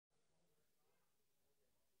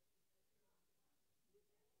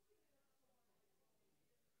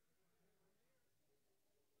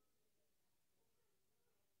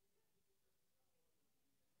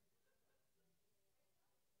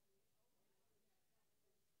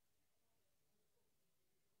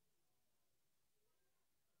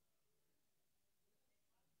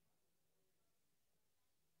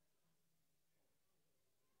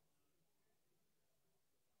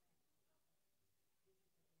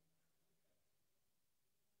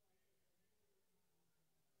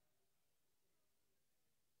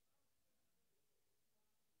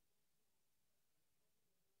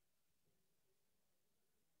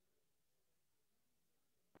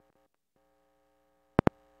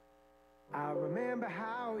I remember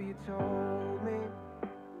how you told me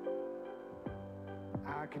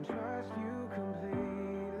I can trust you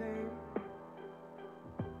completely.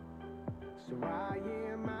 So why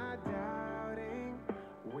am I doubting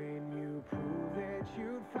when you prove that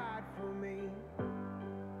you'd fight for me?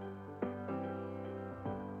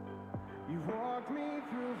 You've walked me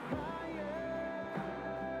through fire,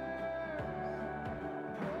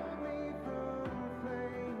 pulled me from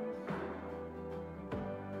flames.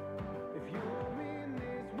 If you're in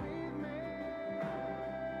this with me,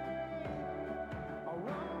 I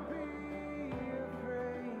won't be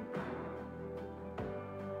afraid.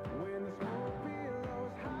 When the smoke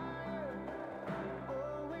billows higher,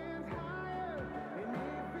 oh, winds higher, and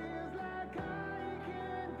it feels like I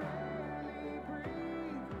can barely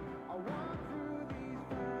breathe. I walk through these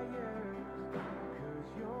fires, 'cause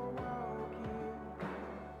you're walking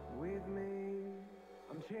with me.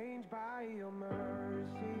 I'm changed by your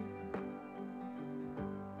mercy,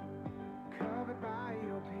 covered by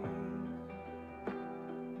your peace.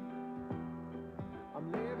 I'm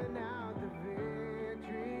living out the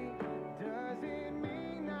victory. Doesn't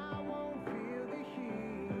mean I won't feel the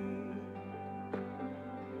heat.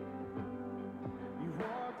 You've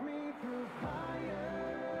walked me through fire,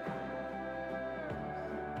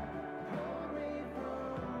 pulled me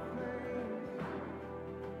from flames.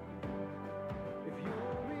 If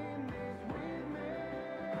you're in this with me,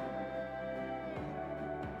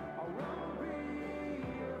 I won't be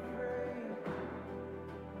afraid.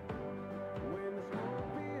 When the smoke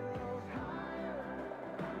billows higher,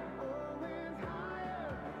 oh, winds higher,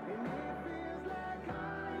 and it feels like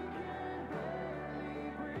I can barely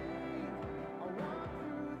breathe. I walk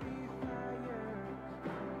through these fires,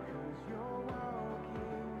 'cause you're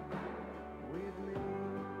walking with me.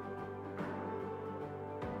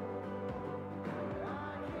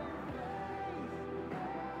 I can face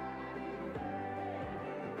anything,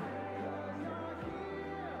 'cause you're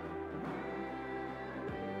here with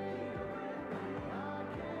me. I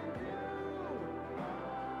can do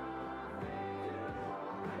all things,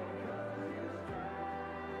 'cause you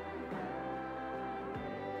strengthen me.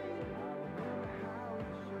 I remember how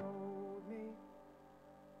you showed me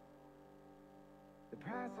the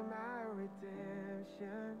price of my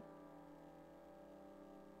redemption.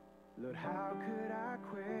 Lord, how could I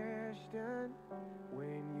question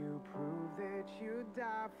when you proved that you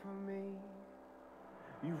died for me?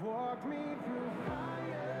 You've walked me through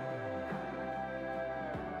fire,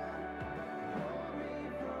 pulled me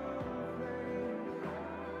from flames.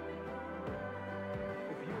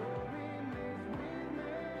 If you're in this with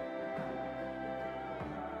me,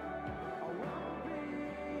 I won't be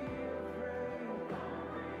afraid.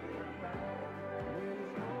 When the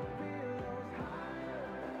smoke billows higher,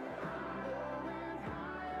 oh, winds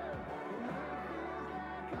higher, and it feels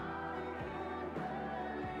like I can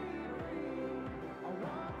barely breathe. I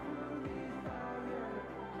walk through these fires,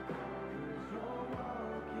 'cause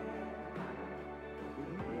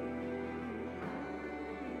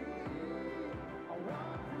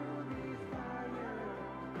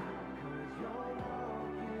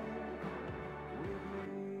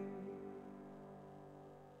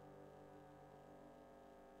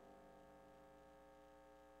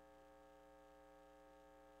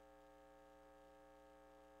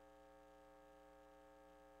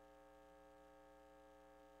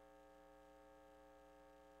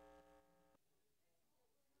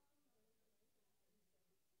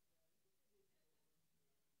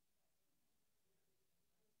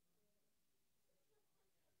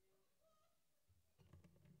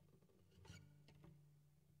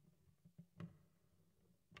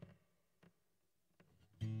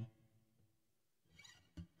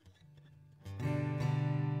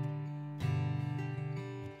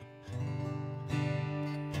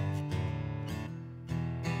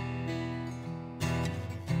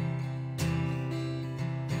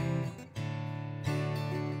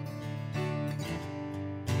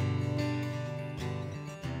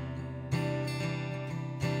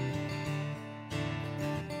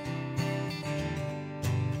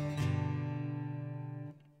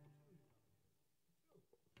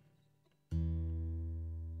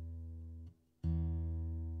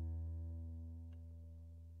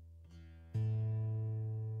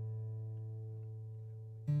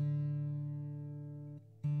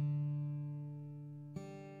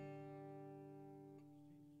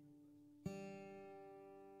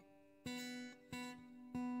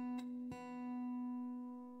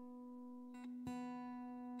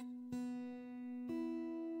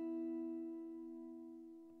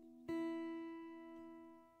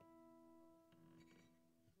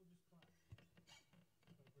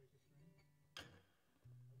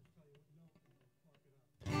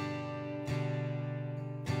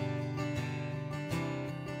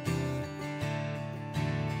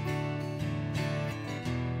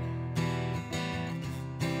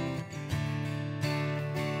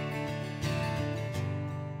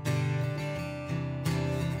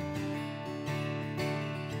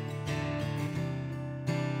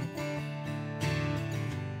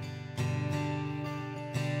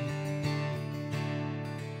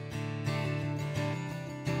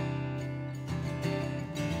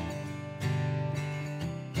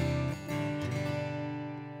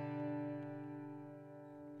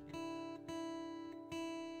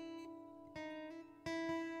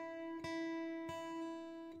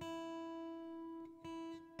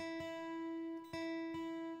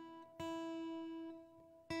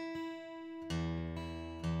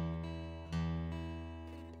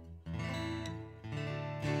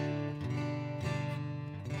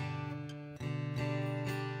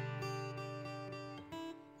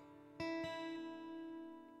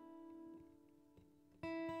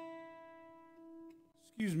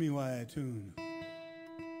Excuse me while I tune.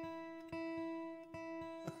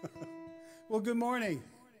 Well, good morning.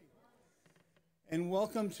 And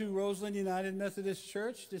welcome to Roseland United Methodist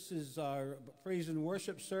Church. This is our praise and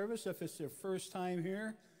worship service. If it's your first time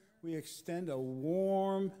here, we extend a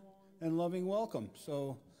warm and loving welcome.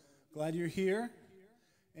 So glad you're here.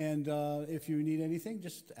 And if you need anything,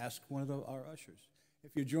 just ask one of our ushers.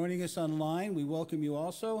 If you're joining us online, we welcome you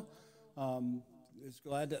also. We're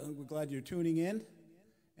glad you're tuning in.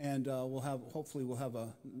 And hopefully we'll have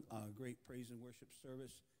a great praise and worship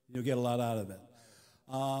service. You'll get a lot out of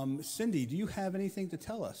it. Cindy, do you have anything to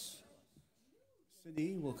tell us?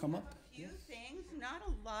 Cindy will come up. A few things, not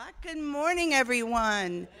a lot. Good morning,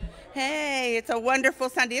 everyone. Hey, it's a wonderful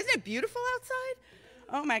Sunday. Isn't it beautiful outside?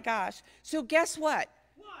 Oh, my gosh. So guess what?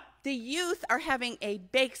 The youth are having a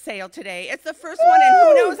bake sale today. It's the first one in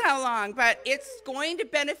who knows how long, but it's going to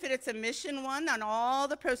benefit. It's a mission one, and all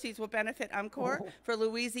the proceeds will benefit UMCOR for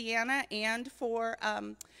Louisiana and for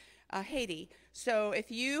Haiti. So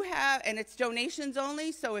if you have, and it's donations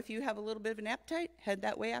only, so if you have a little bit of an appetite, head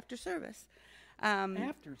that way after service.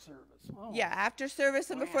 After service. Oh. Yeah, after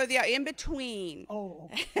service and before in between.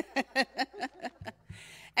 Oh.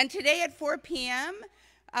 And today at 4 p.m.,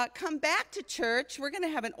 come back to church. We're going to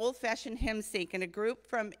have an old-fashioned hymn sync, and a group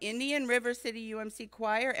from Indian River City UMC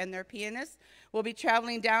Choir and their pianists will be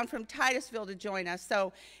traveling down from Titusville to join us.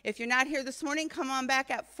 So if you're not here this morning, come on back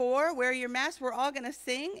at 4, wear your mask. We're all going to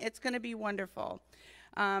sing. It's going to be wonderful.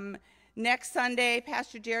 Next Sunday,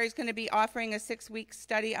 Pastor Jerry's going to be offering a 6-week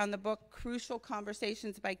study on the book Crucial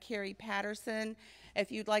Conversations by Carrie Patterson.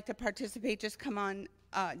 If you'd like to participate, just come on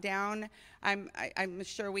down. I'm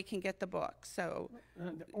sure we can get the book. So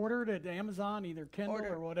order it at Amazon, either Kindle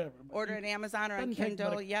or whatever. Order it at Amazon or on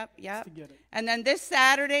Kindle. Yep. To get it. And then this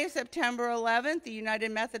Saturday, September 11th, the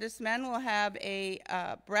United Methodist Men will have a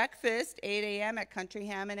breakfast, 8 a.m. at Country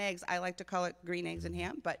Ham and Eggs. I like to call it green eggs and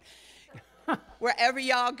ham, but wherever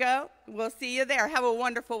y'all go, we'll see you there. Have a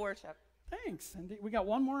wonderful worship. Thanks. And we got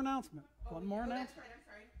one more announcement. That's right. I'm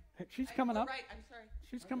sorry. She's coming up. Right. I'm sorry.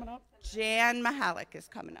 She's coming up. Jan Mahalik is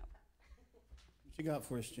coming up. What you got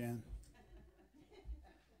for us, Jan?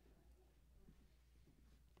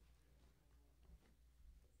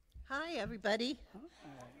 Hi, everybody.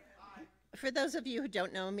 For those of you who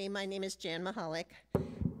don't know me, my name is Jan Mahalik.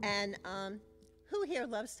 And who here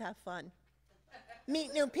loves to have fun?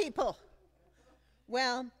 Meet new people.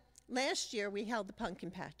 Well, last year we held the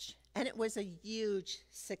Pumpkin Patch, and it was a huge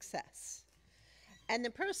success. And the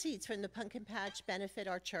proceeds from the Pumpkin Patch benefit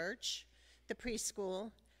our church, the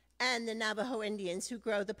preschool, and the Navajo Indians who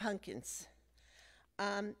grow the pumpkins.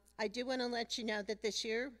 I do want to let you know that this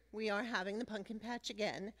year we are having the Pumpkin Patch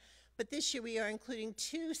again, but this year we are including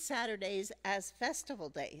 2 Saturdays as festival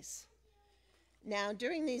days. Now,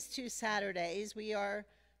 during these 2 Saturdays, we are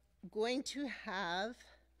going to have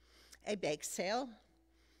a bake sale,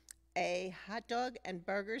 a hot dog and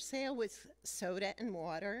burger sale with soda and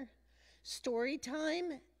water, story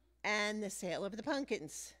time, and the sale of the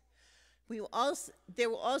pumpkins. There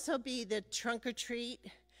will also be the trunk or treat,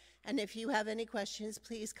 and if you have any questions,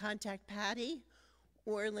 please contact Patty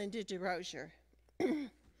or Linda DeRosier.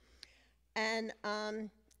 And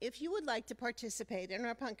if you would like to participate in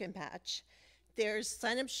our Pumpkin Patch, there's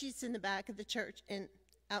sign-up sheets in the back of the church and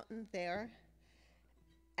out in there.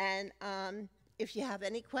 And if you have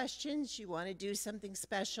any questions, you want to do something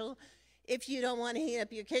special, if you don't want to heat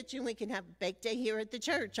up your kitchen, we can have a bake day here at the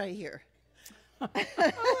church, I hear.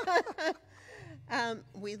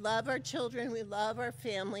 We love our children. We love our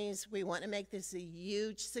families. We want to make this a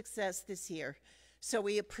huge success this year. So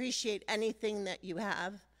we appreciate anything that you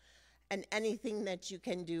have and anything that you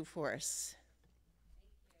can do for us.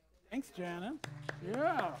 Thanks, Jana.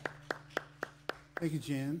 Yeah. Thank you,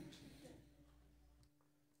 Jan.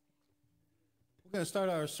 We're going to start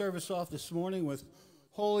our service off this morning with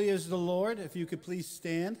Holy is the Lord. If you could please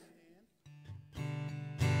stand.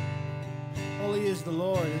 Holy is the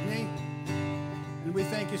Lord, isn't he? And we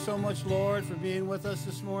thank you so much, Lord, for being with us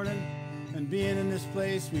this morning and being in this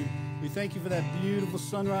place. We thank you for that beautiful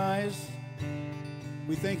sunrise.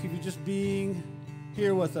 We thank you for just being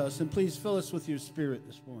here with us. And please fill us with your spirit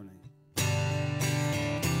this morning.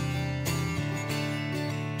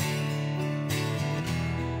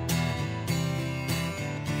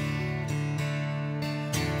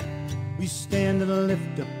 We stand and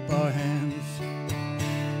lift up our hands.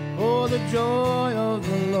 Oh, the joy of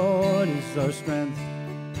the Lord is our strength.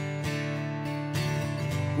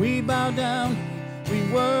 We bow down, we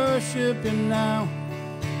worship him now.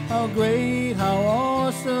 How great, how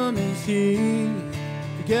awesome is he.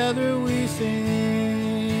 Together we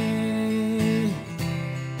sing.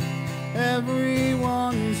 Everyone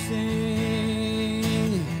everyone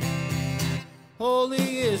sing.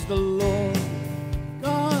 Holy is the Lord,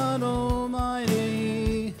 God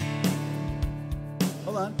Almighty.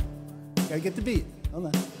 Hold on. Gotta get the beat. Hold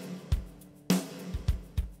on.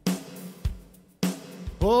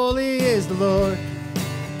 Holy is the Lord,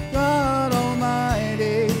 God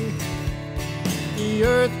Almighty. The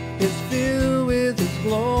earth is filled with His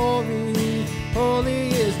glory. Holy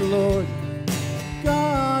is the Lord,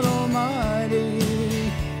 God Almighty.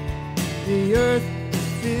 The earth is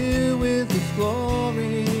filled with His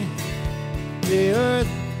glory. The earth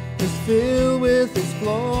is filled with His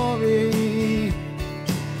glory.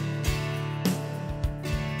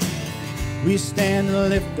 We stand and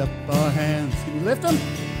lift up our hands. Can you lift them?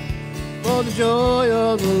 For the joy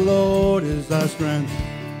of the Lord is our strength.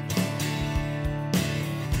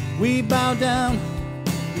 We bow down,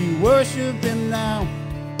 we worship Him now.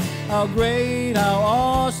 How great, how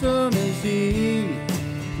awesome is He.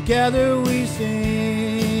 Together we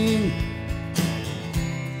sing.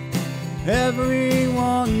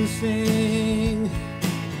 Everyone sing.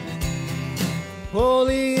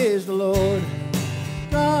 Holy is the Lord,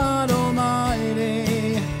 God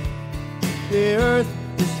Almighty. The earth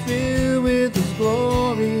is filled with His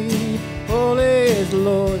glory. Holy is the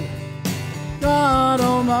Lord, God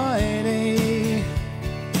Almighty.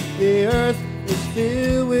 The earth is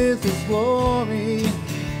filled with His glory.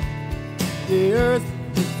 The earth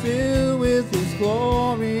is filled with His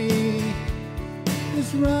glory.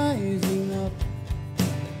 It's rising up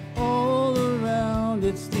all around.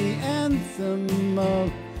 It's the anthem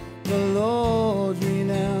of the Lord's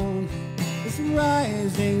renown. It's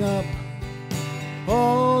rising up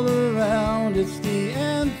all around. It's the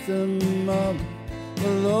anthem of the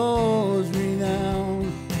Lord's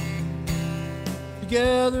renown.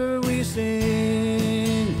 Together we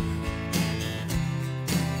sing.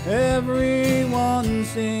 Everyone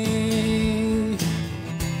sing.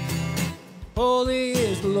 Holy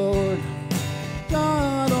is the Lord,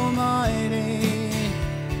 God Almighty.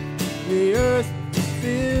 The earth is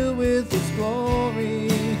filled with His glory.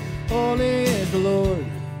 Holy is the Lord,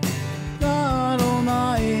 God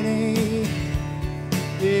Almighty.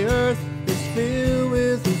 The earth is filled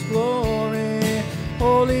with His glory.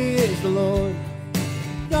 Holy is the Lord,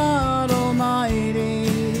 God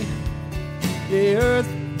Almighty. The earth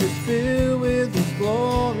is filled with His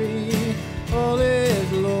glory. Holy is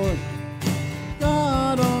the Lord,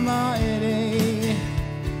 God Almighty.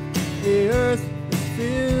 The earth is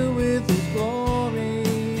filled with His glory.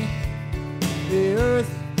 The earth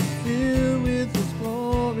is filled with His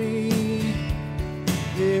glory.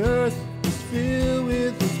 The earth is filled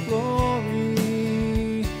with His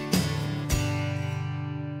glory.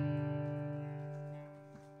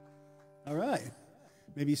 All right.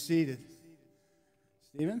 Maybe seated.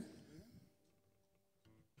 Stephen?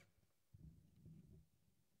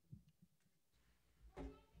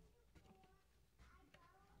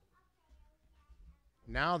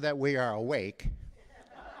 Now that we are awake,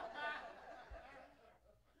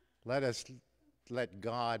 let us let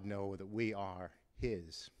God know that we are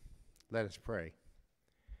His. Let us pray.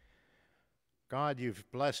 God, You've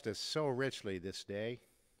blessed us so richly this day.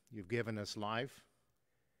 You've given us life.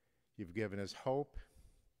 You've given us hope.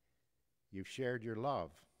 You've shared Your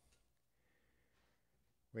love.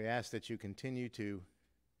 We ask that You continue to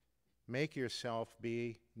make Yourself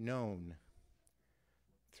be known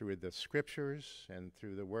through the scriptures and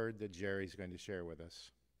through the word that Jerry's going to share with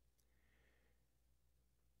us.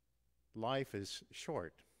 Life is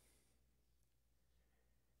short,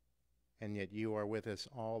 and yet You are with us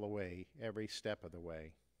all the way, every step of the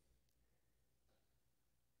way.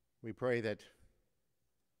 We pray that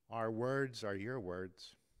our words are Your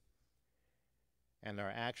words, and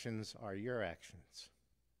our actions are Your actions.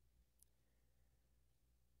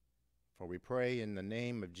 For we pray in the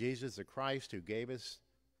name of Jesus the Christ, who gave us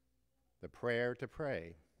the prayer to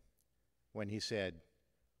pray when He said,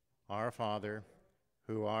 Our Father,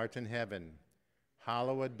 who art in heaven,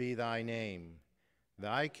 hallowed be Thy name.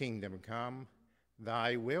 Thy kingdom come,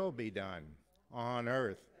 Thy will be done, on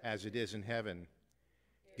earth as it is in heaven.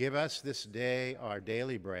 Give us this day our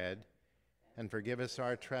daily bread, and forgive us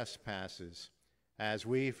our trespasses, as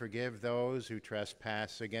we forgive those who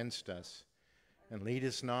trespass against us. And lead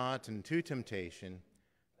us not into temptation,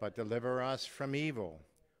 but deliver us from evil.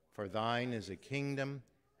 For Thine is the kingdom,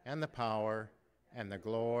 and the power, and the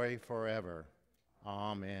glory forever.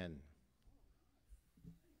 Amen.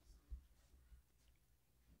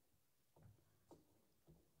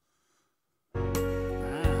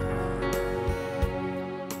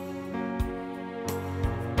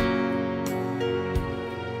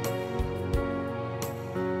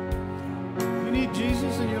 We need Jesus.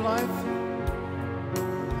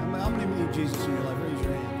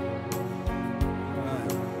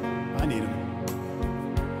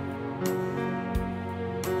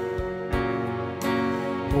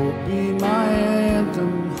 hope be my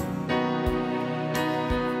anthem.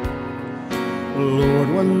 Lord,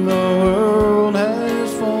 when the world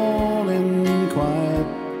has fallen quiet,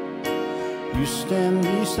 you stand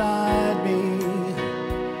beside me.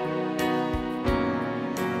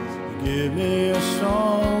 Give me a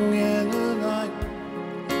song in the night,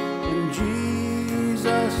 and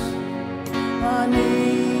Jesus, I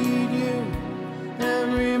need you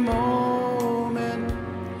every moment.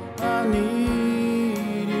 I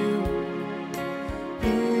need you.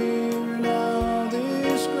 Hear now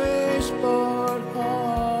this grace-bought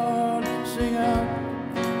heart sing out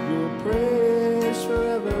your praise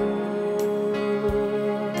forever.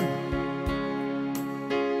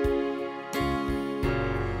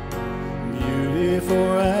 Beauty for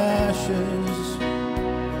ashes,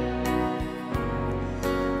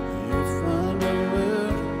 you find a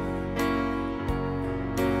word.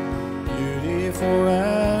 Beauty for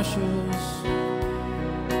ashes,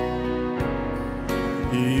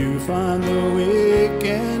 you find the weak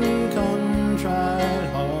and contrite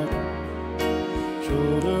heart,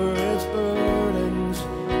 shoulder its burdens,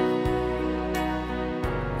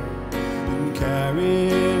 and carry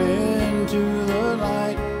it into the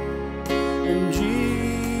light. And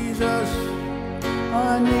Jesus,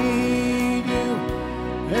 I need you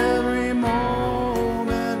every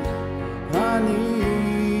moment. I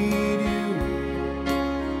need you.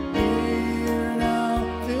 Hear now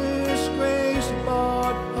this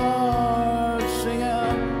grace-bought heart sing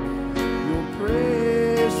out your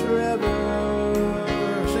praise forever.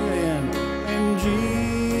 Sing it again. And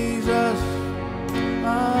Jesus,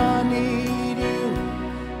 I need you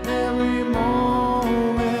every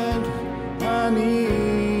moment. I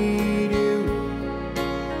need you.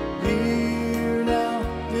 Hear now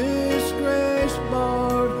this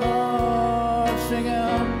grace-bought heart sing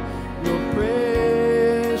out your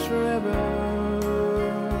praise forever.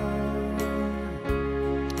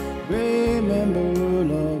 Remember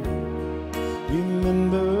love,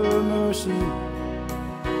 remember mercy.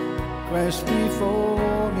 Christ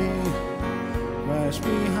before me, Christ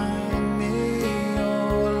behind me.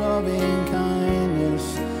 Your loving kindness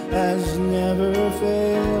has never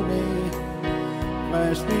failed me.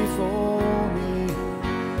 Christ before me,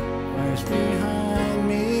 Christ behind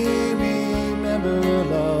me. Remember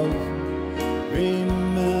love,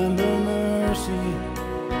 remember mercy.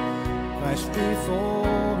 Christ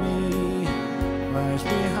before me, Christ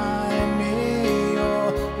behind me. Your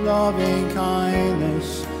loving kindness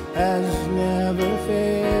has never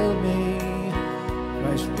failed me.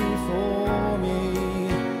 Christ before me,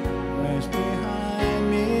 Christ behind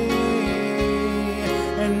me.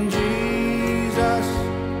 And Jesus,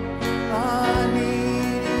 I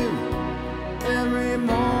need you every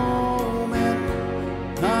moment.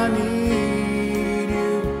 I need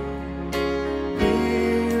you.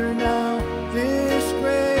 Hear now this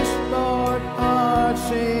grace-bought heart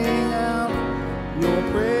sing out your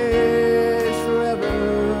praise forever.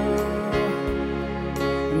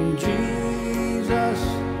 And Jesus,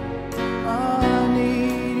 I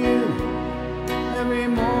need you every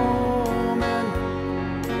moment.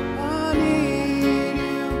 I need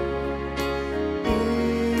you.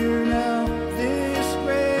 Hear now this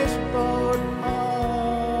grace-bought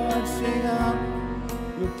heart sing out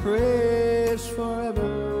your praise forever.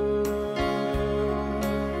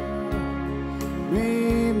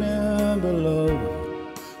 Remember love,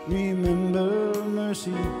 remember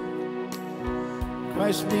mercy.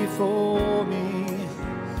 Christ before me,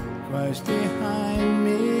 Christ behind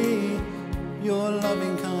me. Your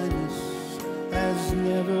loving kindness has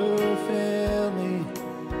never failed me.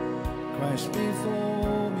 Christ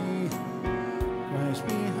before me, Christ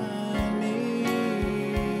behind me.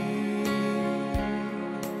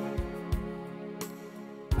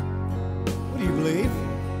 What do you believe?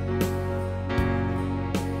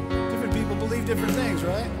 Different people believe different things,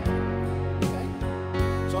 right? Okay.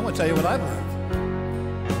 So I'm going to tell you what I believe.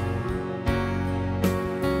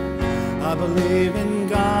 I believe in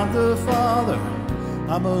God the Father.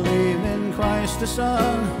 I believe in Christ the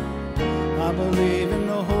Son. I believe in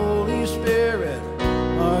the Holy Spirit.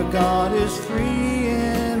 Our God is three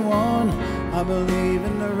in one. I believe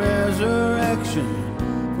in the resurrection,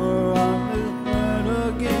 for I will burn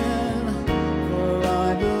again. For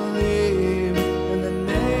I believe in the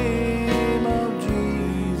name of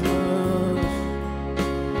Jesus.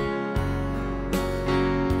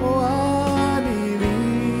 Oh, I believe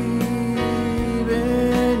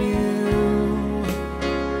in you.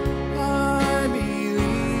 I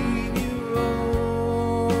believe you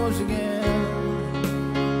rose again.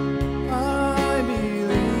 I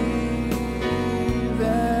believe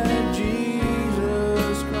that Jesus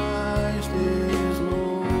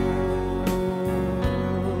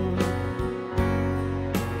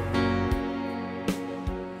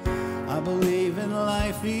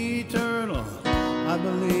eternal. I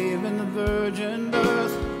believe in the virgin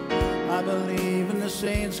birth. I believe in the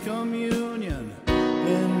saints' communion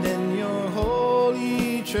and in your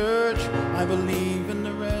holy church. I believe in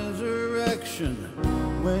the resurrection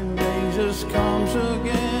when Jesus comes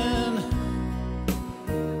again.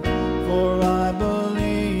 For I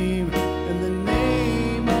believe in the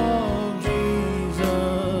name of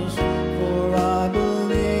Jesus. For I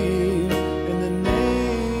believe in the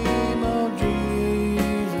name of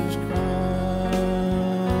Jesus Christ.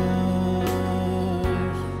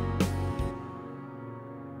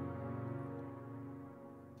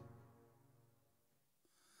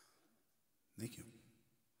 Thank you.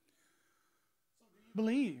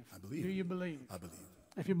 Believe. I believe. Do you believe? I believe.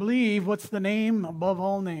 If you believe, what's the name above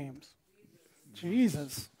all names?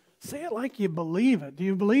 Jesus. Say it like you believe it. Do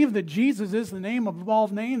you believe that Jesus is the name above all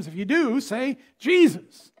names? If you do, say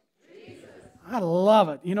Jesus. I love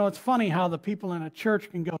it. You know, it's funny how the people in a church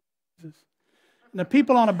can go, Jesus. And the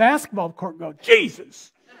people on a basketball court go,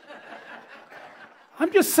 Jesus.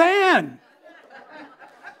 I'm just saying.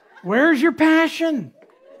 Where's your passion?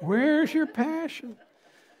 Where's your passion?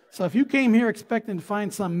 So if you came here expecting to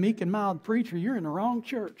find some meek and mild preacher, you're in the wrong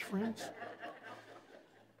church, friends.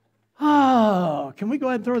 Oh, can we go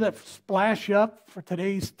ahead and throw that splash up for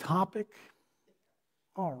today's topic?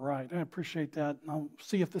 All right, I appreciate that. I'll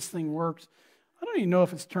see if this thing works. I don't even know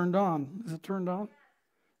if it's turned on. Is it turned on?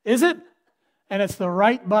 Is it? And it's the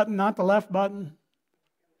right button, not the left button?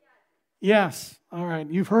 Yes. All right,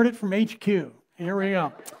 you've heard it from HQ. Here we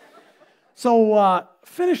go. So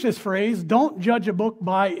finish this phrase. Don't judge a book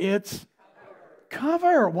by its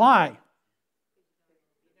cover. Why?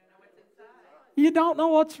 You don't know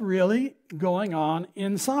what's really going on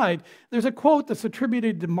inside. There's a quote that's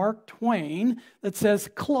attributed to Mark Twain that says,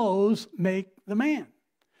 clothes make the man.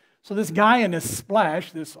 So this guy in this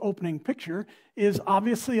splash, this opening picture, is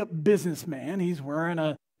obviously a businessman. He's wearing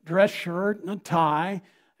a dress shirt and a tie.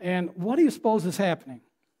 And what do you suppose is happening?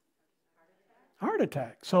 Heart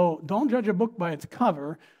attack. So don't judge a book by its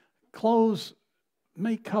cover. Clothes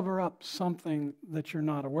may cover up something that you're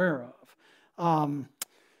not aware of.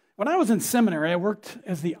 When I was in seminary, I worked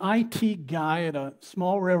as the IT guy at a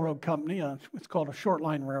small railroad company. It's called a short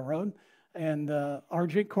line railroad, and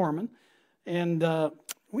R.J. Corman. And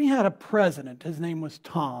we had a president. His name was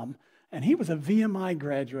Tom, and he was a VMI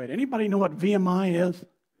graduate. Anybody know what VMI is?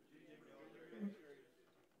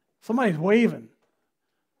 Somebody's waving.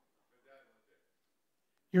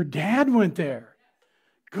 Your dad went there.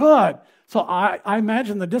 Good. So I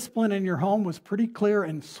imagine the discipline in your home was pretty clear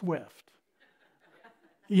and swift.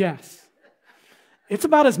 Yes. It's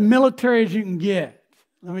about as military as you can get.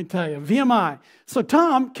 Let me tell you, VMI. So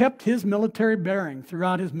Tom kept his military bearing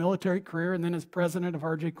throughout his military career and then as president of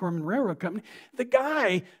R.J. Corman Railroad Company. The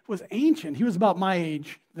guy was ancient. He was about my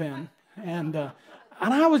age then. And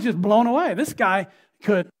I was just blown away. This guy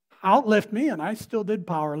could outlift me, and I still did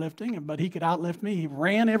powerlifting, but he could outlift me. He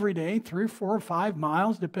ran every day, 3 or 4 or 5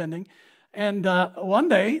 miles, depending. And one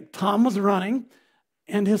day, Tom was running,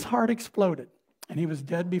 and his heart exploded. And he was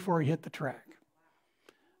dead before he hit the track.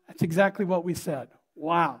 That's exactly what we said.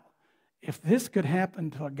 Wow, if this could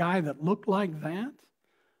happen to a guy that looked like that,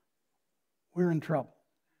 we're in trouble.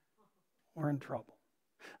 We're in trouble.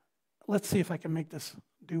 Let's see if I can make this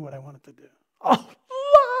do what I want it to do. Oh,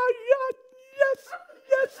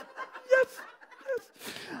 yes.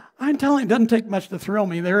 I'm telling you, it doesn't take much to thrill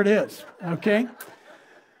me. There it is, okay?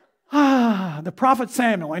 The prophet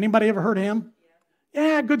Samuel. Anybody ever heard of him?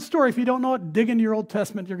 Yeah, good story. If you don't know it, dig into your Old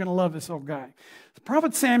Testament. You're going to love this old guy. The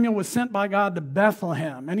prophet Samuel was sent by God to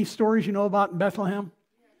Bethlehem. Any stories you know about in Bethlehem?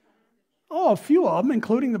 Oh, a few of them,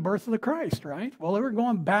 including the birth of the Christ, right? Well, they were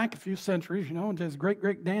going back a few centuries, into his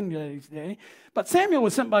great-great-granddaddy's day. But Samuel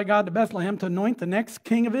was sent by God to Bethlehem to anoint the next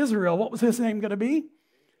king of Israel. What was his name going to be?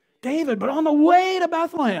 David. But on the way to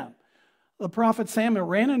Bethlehem, the prophet Samuel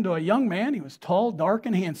ran into a young man. He was tall, dark,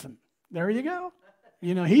 and handsome. There you go.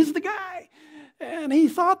 He's the guy. And he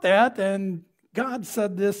thought that, and God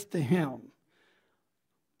said this to him.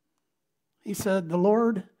 He said, the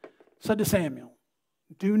Lord said to Samuel,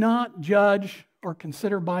 do not judge or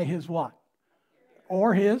consider by his what?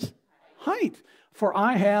 Or his height. For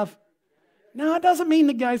I have... Now, it doesn't mean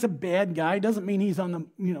the guy's a bad guy. It doesn't mean he's on the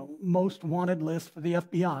most wanted list for the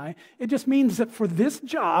FBI. It just means that for this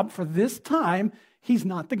job, for this time, he's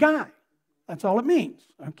not the guy. That's all it means,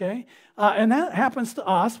 okay? And that happens to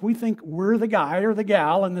us. We think we're the guy or the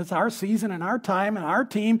gal, and it's our season and our time and our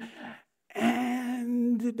team,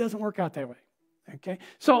 and it doesn't work out that way, okay?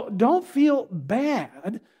 So don't feel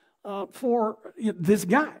bad for this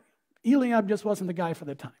guy. Eliab just wasn't the guy for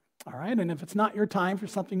the time, All right, and if it's not your time for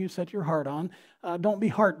something you set your heart on, don't be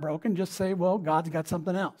heartbroken. Just say, well, God's got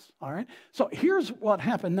something else. All right, so here's what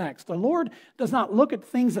happened next. The Lord does not look at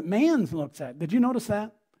things that man looks at. Did you notice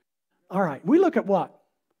that? All right, we look at what?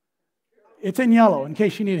 It's in yellow in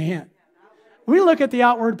case you need a hint. We look at the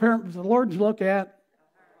outward appearance. The Lord's look at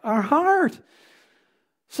our heart.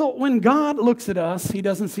 So when God looks at us, he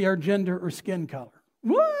doesn't see our gender or skin color.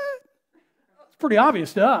 What? It's pretty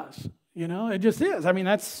obvious to us. You know, it just is. I mean,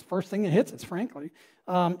 that's the first thing that hits us, frankly.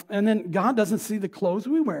 And then God doesn't see the clothes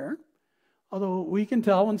we wear, although we can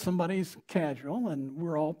tell when somebody's casual, and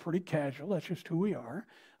we're all pretty casual. That's just who we are.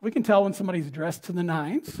 We can tell when somebody's dressed to the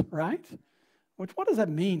nines, right? What does that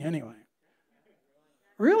mean anyway?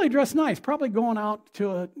 Really dressed nice, probably going out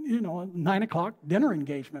to a 9 o'clock dinner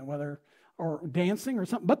engagement, or dancing or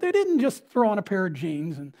something. But they didn't just throw on a pair of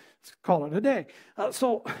jeans and call it a day.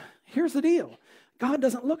 So here's the deal. God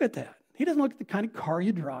doesn't look at that. He doesn't look at the kind of car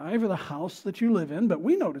you drive or the house that you live in, but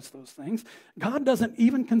we notice those things. God doesn't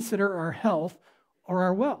even consider our health or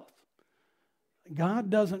our wealth.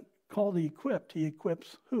 God doesn't call the equipped. He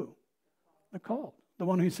equips who? The called. The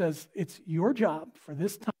one who says, it's your job for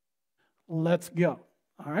this time. Let's go.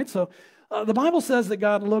 All right, so the Bible says that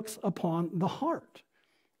God looks upon the heart.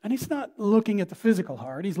 And he's not looking at the physical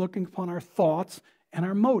heart. He's looking upon our thoughts and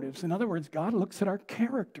our motives. In other words, God looks at our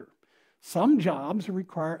character. Some jobs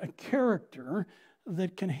require a character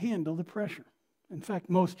that can handle the pressure. In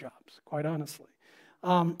fact, most jobs, quite honestly.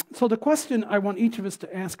 So the question I want each of us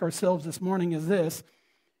to ask ourselves this morning is this: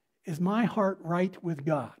 is my heart right with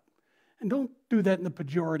God? And don't do that in the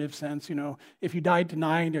pejorative sense, if you died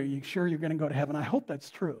tonight, are you sure you're going to go to heaven? I hope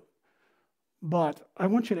that's true. But I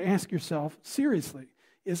want you to ask yourself, seriously,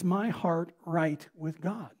 is my heart right with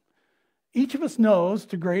God? Each of us knows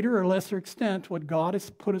to greater or lesser extent what God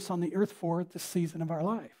has put us on the earth for at this season of our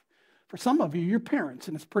life. For some of you, you're parents,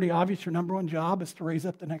 and it's pretty obvious your number one job is to raise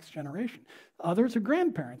up the next generation. Others are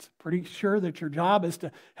grandparents. Pretty sure that your job is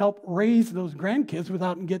to help raise those grandkids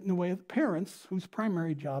without getting in the way of the parents whose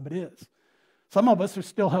primary job it is. Some of us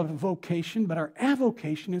still have a vocation, but our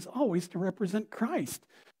avocation is always to represent Christ,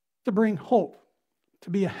 to bring hope, to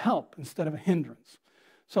be a help instead of a hindrance.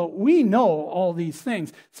 So we know all these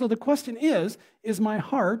things. So the question is my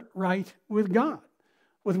heart right with God?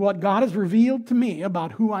 With what God has revealed to me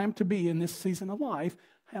about who I am to be in this season of life,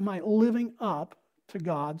 am I living up to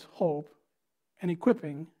God's hope and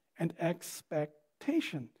equipping and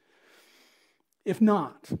expectation? If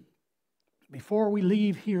not, before we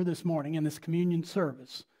leave here this morning in this communion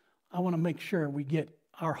service, I want to make sure we get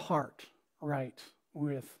our heart right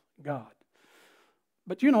with God.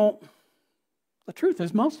 But the truth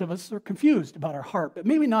is most of us are confused about our heart, but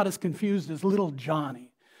maybe not as confused as little Johnny.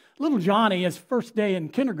 Little Johnny, his first day in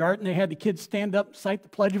kindergarten, they had the kids stand up and cite the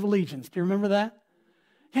Pledge of Allegiance. Do you remember that?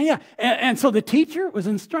 Yeah. And so the teacher was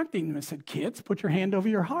instructing them and said, kids, put your hand over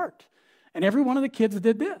your heart. And every one of the kids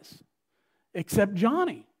did this, except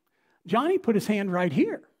Johnny. Johnny put his hand right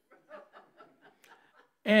here.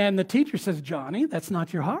 And the teacher says, Johnny, that's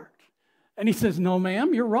not your heart. And he says, no,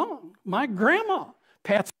 ma'am, you're wrong. My grandma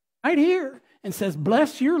pats right here and says,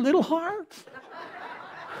 bless your little heart.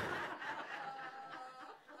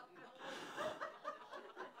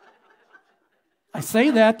 I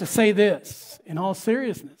say that to say this, in all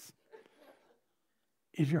seriousness.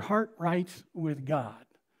 Is your heart right with God,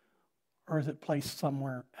 or is it placed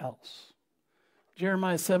somewhere else?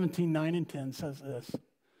 Jeremiah 17:9-10 says this.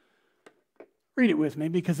 Read it with me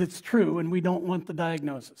because it's true and we don't want the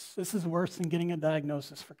diagnosis. This is worse than getting a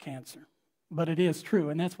diagnosis for cancer. But it is true,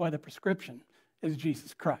 and that's why the prescription is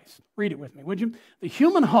Jesus Christ. Read it with me, would you? The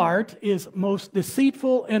human heart is most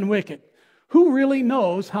deceitful and wicked. Who really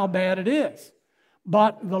knows how bad it is?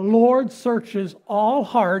 But the Lord searches all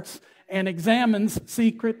hearts and examines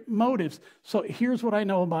secret motives. So here's what I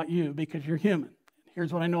know about you because you're human.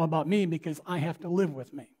 Here's what I know about me because I have to live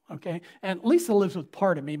with me, okay? And Lisa lives with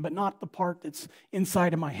part of me, but not the part that's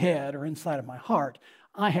inside of my head or inside of my heart.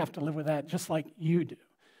 I have to live with that just like you do.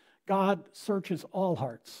 God searches all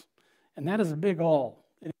hearts, and that is a big all.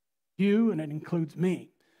 It includes you and it includes me.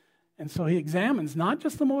 And so he examines not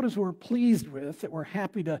just the motives we're pleased with, that we're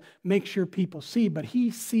happy to make sure people see, but he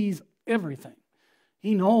sees everything.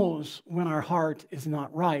 He knows when our heart is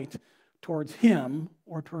not right towards him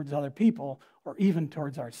or towards other people or even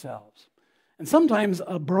towards ourselves. And sometimes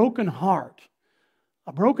a broken heart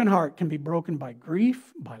can be broken by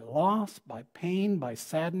grief, by loss, by pain, by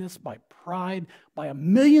sadness, by pride, by a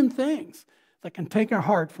million things that can take our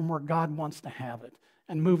heart from where God wants to have it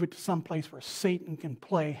and move it to some place where Satan can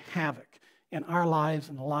play havoc in our lives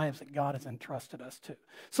and the lives that God has entrusted us to.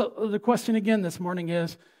 So the question again this morning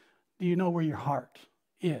is, do you know where your heart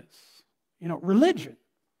is. You know, religion.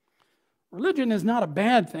 Religion is not a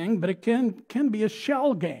bad thing, but it can be a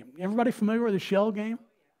shell game. Everybody familiar with a shell game?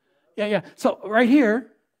 Yeah. So right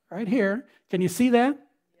here, can you see that?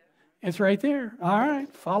 It's right there. All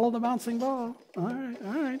right, follow the bouncing ball. All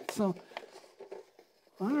right. So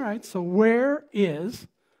where is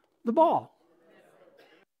the ball?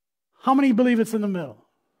 How many believe it's in the middle?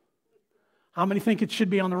 How many think it should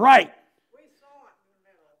be on the right?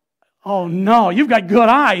 Oh no, you've got good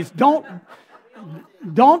eyes.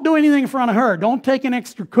 Don't do anything in front of her. Don't take an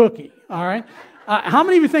extra cookie. All right. How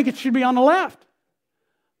many of you think it should be on the left?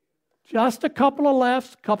 Just a couple of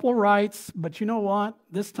lefts, a couple of rights, but you know what?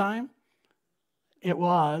 This time, it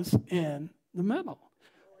was in the middle.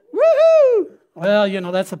 Woohoo! Well, you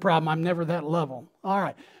know, that's the problem. I'm never that level. All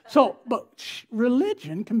right. So, but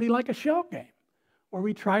religion can be like a shell game where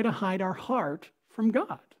we try to hide our heart from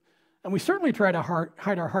God. And we certainly try to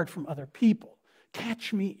hide our heart from other people.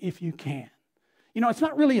 Catch me if you can. You know, it's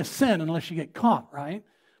not really a sin unless you get caught, right?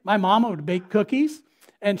 My mama would bake cookies,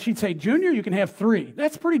 and she'd say, Junior, you can have 3.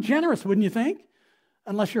 That's pretty generous, wouldn't you think?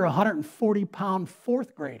 Unless you're a 140-pound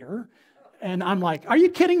fourth grader. And I'm like, are you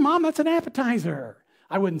kidding, Mom? That's an appetizer.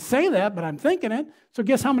 I wouldn't say that, but I'm thinking it. So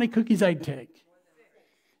guess how many cookies I'd take?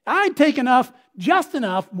 I'd take enough, just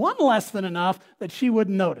enough, one less than enough, that she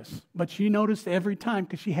wouldn't notice. But she noticed every time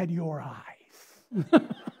because she had your eyes.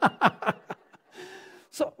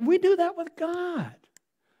 So we do that with God.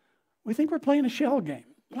 We think we're playing a shell game.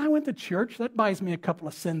 When I went to church, that buys me a couple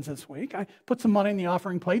of sins this week. I put some money in the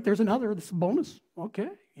offering plate. There's another. This is a bonus. Okay,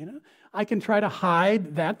 you know. I can try to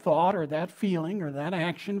hide that thought or that feeling or that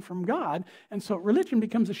action from God. And so religion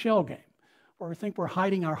becomes a shell game where we think we're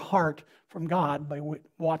hiding our heart from God by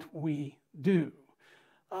what we do.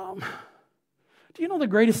 Do you know the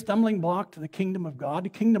greatest stumbling block to the kingdom of God? The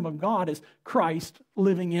kingdom of God is Christ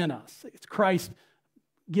living in us. It's Christ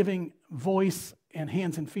giving voice and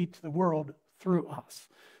hands and feet to the world through us.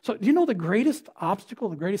 So do you know the greatest obstacle,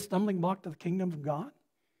 the greatest stumbling block to the kingdom of God?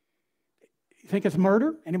 You think it's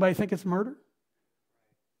murder? Anybody think it's murder?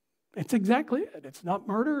 It's exactly it. It's not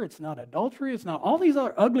murder. It's not adultery. It's not all these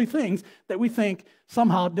other ugly things that we think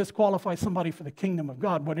somehow disqualify somebody for the kingdom of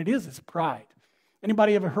God. What it is pride.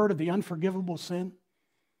 Anybody ever heard of the unforgivable sin?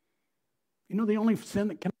 You know the only sin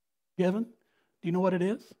that can be forgiven? Do you know what it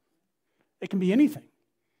is? It can be anything.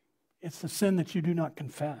 It's the sin that you do not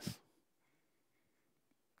confess.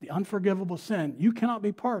 The unforgivable sin. You cannot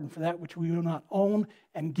be pardoned for that which we do not own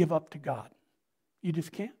and give up to God. You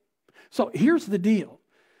just can't. So here's the deal.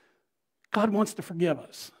 God wants to forgive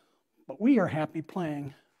us, but we are happy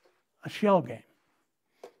playing a shell game.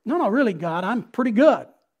 No, really, God, I'm pretty good.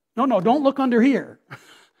 No, don't look under here.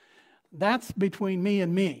 That's between me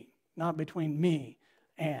and me, not between me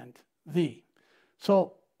and thee.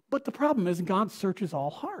 So, but the problem is God searches all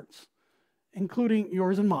hearts, including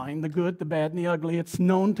yours and mine, the good, the bad, and the ugly. It's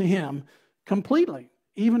known to him completely,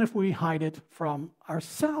 even if we hide it from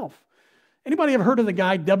ourselves. Anybody ever heard of the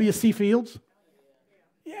guy W.C. Fields?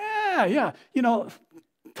 Yeah. You know,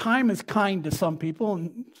 time is kind to some people,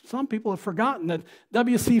 and some people have forgotten that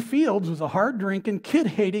W.C. Fields was a hard-drinking,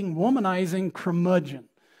 kid-hating, womanizing curmudgeon.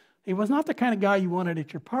 He was not the kind of guy you wanted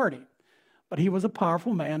at your party, but he was a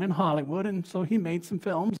powerful man in Hollywood, and so he made some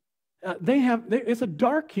films. It's a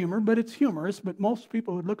dark humor, but it's humorous, but most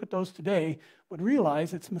people who look at those today would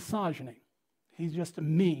realize it's misogyny. He's just a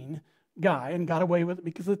mean guy and got away with it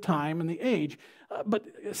because of the time and the age. But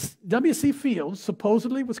W.C. Fields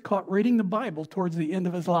supposedly was caught reading the Bible towards the end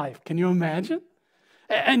of his life. Can you imagine?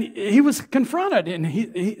 And he was confronted, and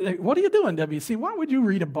he what are you doing, W.C.? Why would you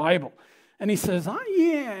read a Bible? And he says,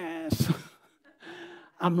 yes,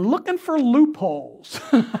 I'm looking for loopholes.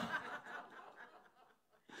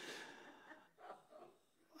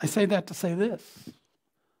 I say that to say this.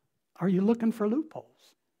 Are you looking for loopholes?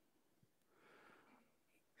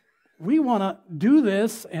 We want to do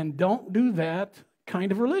this and don't do that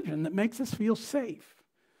kind of religion that makes us feel safe,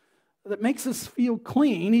 that makes us feel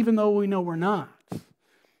clean even though we know we're not.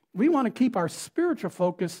 We want to keep our spiritual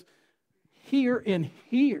focus here and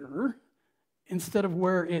here instead of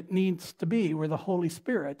where it needs to be, where the Holy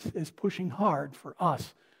Spirit is pushing hard for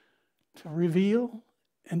us to reveal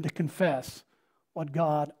and to confess what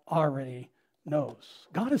God already knows.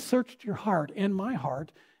 God has searched your heart and my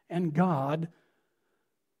heart, and God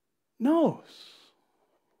knows.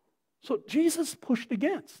 So Jesus pushed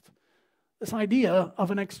against this idea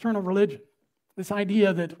of an external religion, this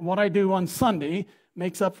idea that what I do on Sunday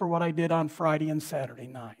makes up for what I did on Friday and Saturday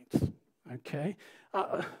night. Okay?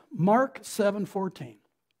 Mark 7:14.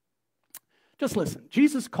 Just listen.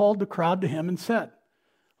 Jesus called the crowd to him and said,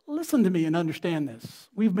 Listen to me and understand this.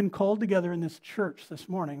 We've been called together in this church this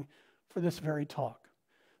morning for this very talk.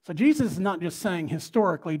 So Jesus is not just saying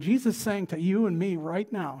historically, Jesus is saying to you and me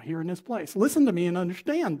right now here in this place, listen to me and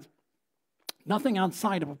understand. Nothing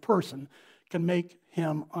outside of a person can make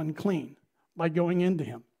him unclean by going into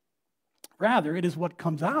him. Rather, it is what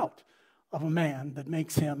comes out of a man that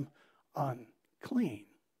makes him unclean.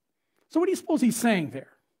 So what do you suppose he's saying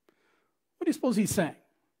there? What do you suppose he's saying?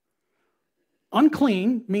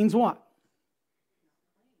 Unclean means what?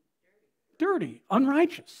 Dirty,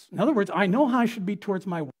 unrighteous. In other words, I know how I should be towards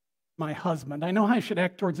my husband. I know how I should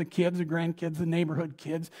act towards the kids, the grandkids, the neighborhood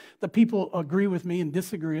kids, the people agree with me and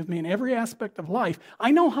disagree with me in every aspect of life.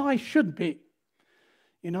 I know how I should be.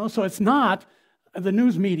 So it's not the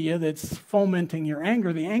news media that's fomenting your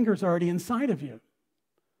anger. The anger's already inside of you.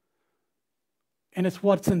 And it's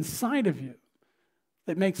what's inside of you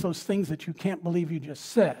that makes those things that you can't believe you just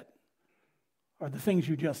said or the things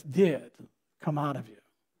you just did come out of you.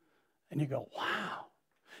 And you go, wow.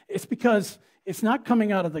 It's because it's not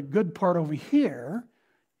coming out of the good part over here,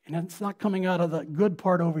 and it's not coming out of the good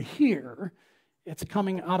part over here. It's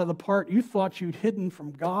coming out of the part you thought you'd hidden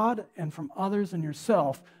from God and from others and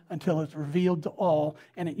yourself until it's revealed to all.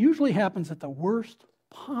 And it usually happens at the worst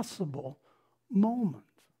possible moment.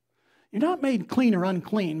 You're not made clean or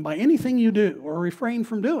unclean by anything you do or refrain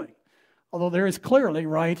from doing. Although there is clearly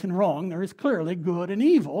right and wrong, there is clearly good and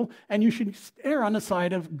evil, and you should err on the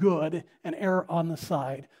side of good and err on the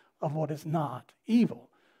side of what is not evil.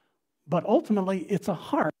 But ultimately, it's a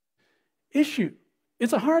heart issue.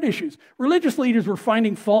 It's a heart issue. Religious leaders were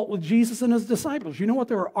finding fault with Jesus and his disciples. You know what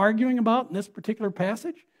they were arguing about in this particular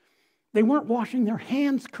passage? They weren't washing their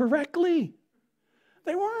hands correctly.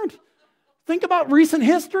 They weren't. Think about recent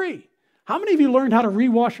history. How many of you learned how to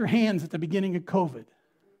rewash your hands at the beginning of COVID?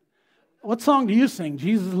 What song do you sing?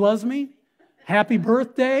 Jesus Loves Me? Happy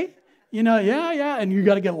Birthday? Yeah, and you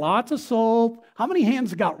got to get lots of soap. How many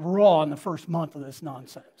hands got raw in the first month of this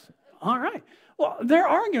nonsense? All right. Well, they're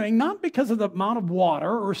arguing not because of the amount of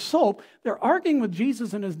water or soap. They're arguing with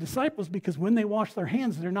Jesus and his disciples because when they wash their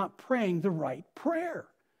hands, they're not praying the right prayer.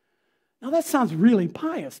 Now, that sounds really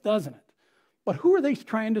pious, doesn't it? But who are they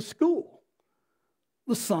trying to school?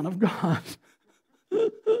 The Son of God.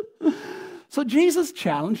 So Jesus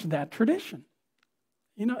challenged that tradition.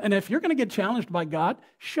 And if you're going to get challenged by God,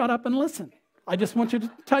 shut up and listen. I just want you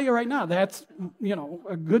to tell you right now, that's,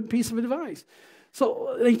 a good piece of advice.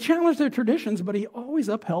 So they challenged their traditions, but he always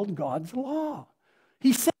upheld God's law.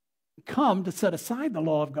 He said he didn't come to set aside the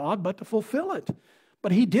law of God, but to fulfill it.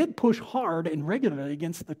 But he did push hard and regularly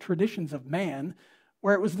against the traditions of man,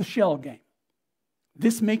 where it was the shell game.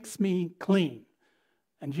 This makes me clean.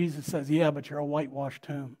 And Jesus says, yeah, but you're a whitewashed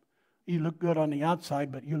tomb. You look good on the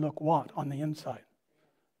outside, but you look what on the inside?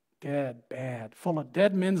 Dead, bad, full of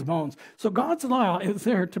dead men's bones. So God's law is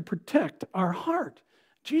there to protect our heart.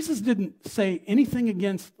 Jesus didn't say anything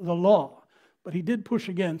against the law, but he did push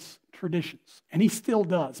against traditions. And he still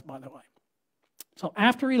does, by the way. So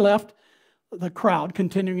after he left the crowd,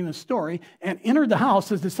 continuing the story, and entered the house,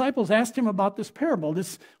 his disciples asked him about this parable.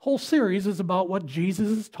 This whole series is about what Jesus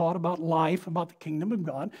has taught about life, about the kingdom of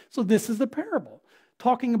God. So this is the parable.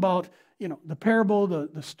 Talking about, the parable,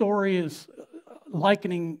 the story is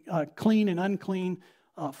likening clean and unclean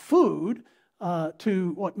food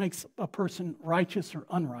to what makes a person righteous or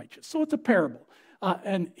unrighteous. So it's a parable.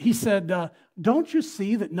 And he said, don't you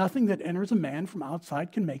see that nothing that enters a man from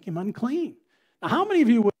outside can make him unclean? Now, how many of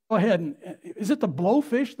you would go ahead and, is it the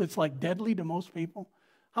blowfish that's like deadly to most people?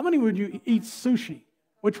 How many would you eat sushi?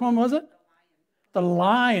 Which one was it? The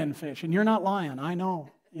lionfish. And you're not lying, I know.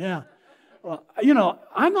 Yeah. Well,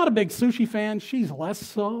 I'm not a big sushi fan. She's less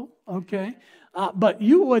so, okay? But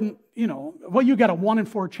you wouldn't, you got a 1 in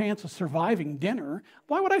 4 chance of surviving dinner.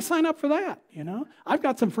 Why would I sign up for that, I've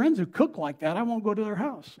got some friends who cook like that. I won't go to their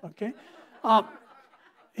house, okay?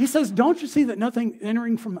 He says, don't you see that nothing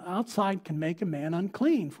entering from outside can make a man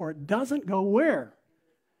unclean? For it doesn't go where?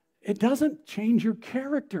 It doesn't change your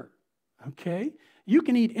character, okay? You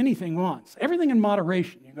can eat anything once. Everything in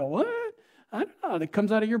moderation. You go, what? I don't know. It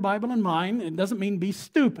comes out of your Bible and mine. It doesn't mean be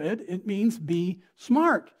stupid. It means be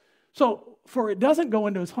smart. So, for it doesn't go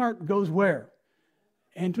into his heart, it goes where?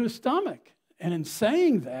 Into his stomach. And in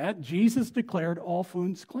saying that, Jesus declared all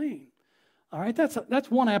foods clean. All right,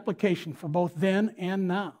 that's one application for both then and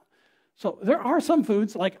now. So there are some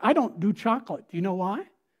foods, like I don't do chocolate. Do you know why?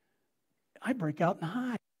 I break out in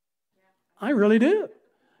hives. I really do.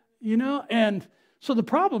 And so the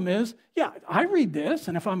problem is, I read this,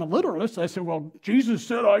 and if I'm a literalist, I say, well, Jesus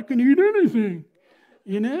said I can eat anything,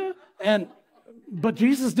 but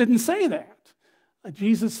Jesus didn't say that.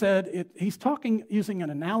 Jesus said, he's talking using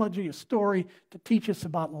an analogy, a story, to teach us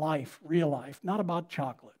about life, real life, not about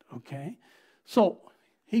chocolate, okay? So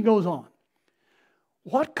he goes on.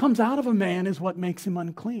 What comes out of a man is what makes him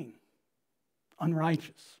unclean,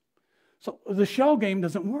 unrighteous. So the shell game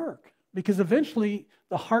doesn't work because eventually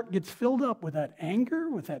the heart gets filled up with that anger,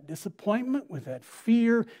 with that disappointment, with that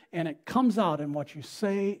fear, and it comes out in what you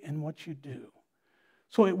say and what you do.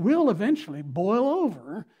 So it will eventually boil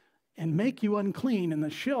over and make you unclean, and the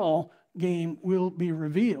shell game will be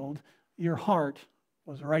revealed. Your heart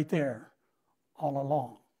was right there all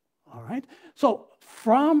along. All right? So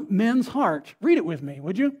from men's heart, read it with me,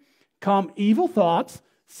 would you? Come evil thoughts,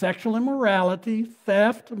 sexual immorality,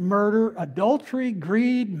 theft, murder, adultery,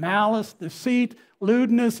 greed, malice, deceit,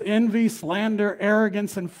 lewdness, envy, slander,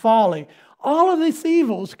 arrogance, and folly. All of these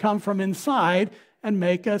evils come from inside and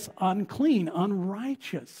make us unclean,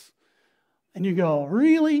 unrighteous. And you go,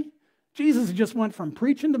 really? Jesus just went from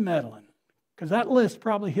preaching to meddling, because that list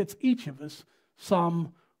probably hits each of us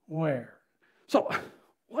somewhere. So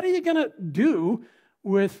what are you going to do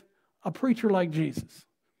with a preacher like Jesus?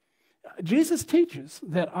 Jesus teaches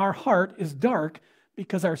that our heart is dark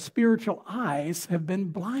because our spiritual eyes have been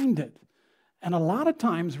blinded. And a lot of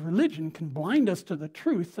times religion can blind us to the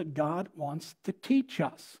truth that God wants to teach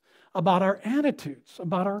us about our attitudes,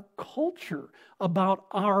 about our culture, about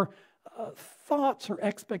our thoughts or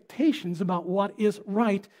expectations about what is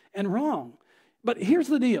right and wrong. But here's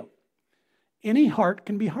the deal. Any heart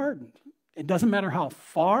can be hardened. It doesn't matter how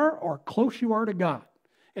far or close you are to God.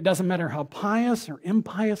 It doesn't matter how pious or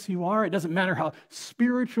impious you are. It doesn't matter how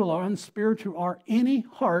spiritual or unspiritual you are. Any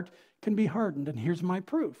heart can be hardened. And here's my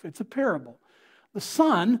proof. It's a parable. The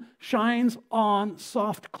sun shines on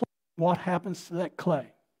soft clay. What happens to that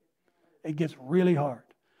clay? It gets really hard.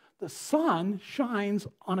 The sun shines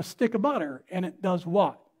on a stick of butter, and it does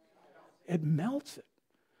what? It melts it.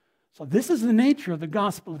 So this is the nature of the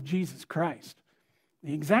gospel of Jesus Christ.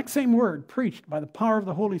 The exact same word preached by the power of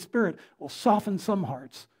the Holy Spirit will soften some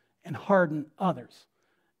hearts and harden others.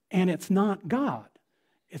 And it's not God.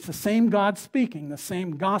 It's the same God speaking, the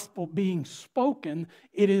same gospel being spoken.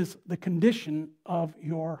 It is the condition of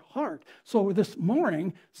your heart. So this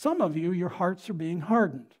morning, some of you, your hearts are being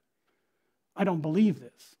hardened. I don't believe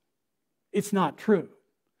this. It's not true.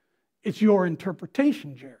 It's your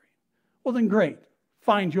interpretation, Jerry. Well, then great.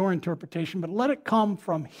 Find your interpretation, but let it come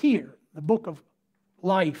from here, the book of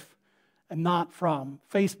life, and not from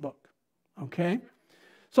Facebook, okay?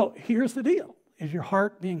 So here's the deal. Is your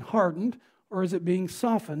heart being hardened, or is it being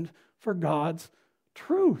softened for God's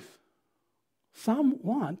truth? Some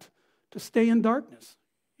want to stay in darkness.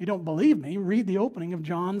 You don't believe me? Read the opening of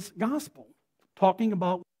John's gospel, talking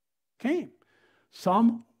about what came.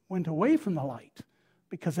 Some went away from the light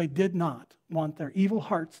because they did not want their evil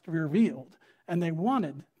hearts to be revealed, and they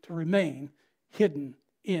wanted to remain hidden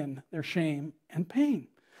in their shame and pain.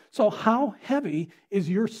 So how heavy is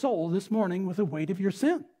your soul this morning with the weight of your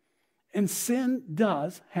sin? And sin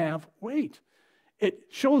does have weight. It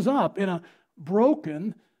shows up in a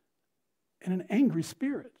broken and an angry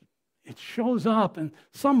spirit. It shows up in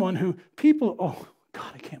someone who people, oh,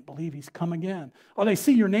 God, I can't believe he's come again. Or they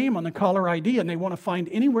see your name on the caller ID and they want to find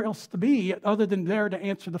anywhere else to be other than there to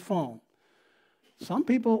answer the phone. Some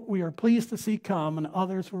people we are pleased to see come, and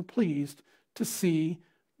others we're pleased to see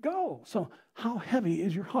go. So how heavy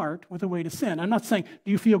is your heart with the weight of sin? I'm not saying,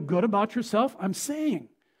 do you feel good about yourself? I'm saying,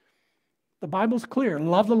 the Bible's clear.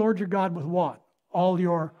 Love the Lord your God with what? All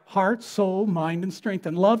your heart, soul, mind, and strength.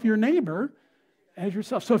 And love your neighbor as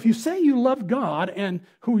yourself. So if you say you love God and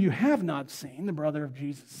who you have not seen, the brother of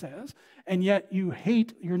Jesus says, and yet you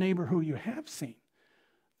hate your neighbor who you have seen,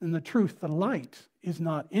 then the truth, the light, is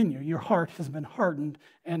not in you. Your heart has been hardened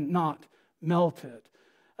and not melted.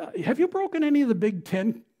 Have you broken any of the Big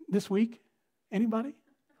Ten this week? Anybody?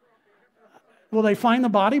 Will they find the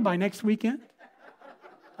body by next weekend?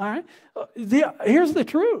 All right. Here's the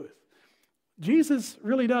truth. Jesus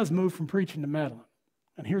really does move from preaching to meddling.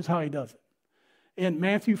 And here's how he does it. In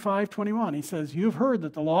Matthew 5:21, he says, you've heard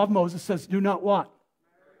that the law of Moses says, do not what?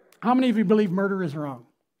 How many of you believe murder is wrong?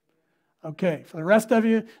 Okay. For the rest of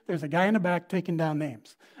you, there's a guy in the back taking down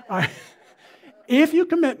names. All right. If you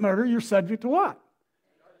commit murder, you're subject to what?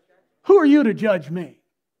 Who are you to judge me?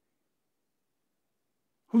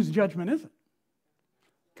 Whose judgment is it?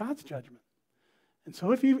 God's judgment. And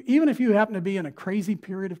so even if you happen to be in a crazy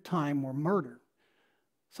period of time where murder,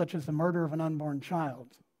 such as the murder of an unborn child,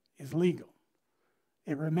 is legal,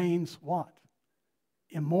 it remains what?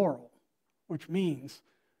 Immoral, which means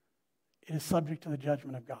it is subject to the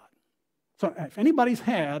judgment of God. So if anybody's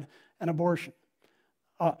had an abortion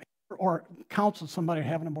or counseled somebody to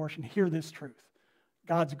have an abortion, hear this truth.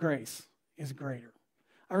 God's grace is greater.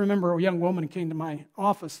 I remember a young woman came to my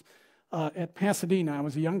office at Pasadena. I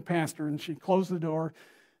was a young pastor, and she closed the door,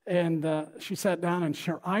 and she sat down, and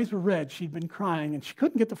her eyes were red. She'd been crying, and she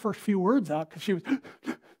couldn't get the first few words out because she was...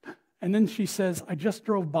 And then she says, I just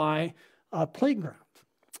drove by a playground.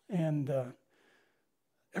 And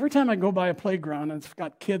every time I go by a playground and it's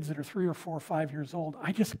got kids that are 3 or 4 or 5 years old,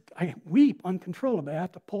 I weep uncontrollably. I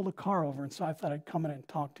have to pull the car over, and so I thought I'd come in and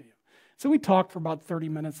talk to you. So we talked for about 30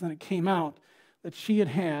 minutes, and then it came out that she had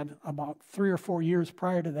had about 3 or 4 years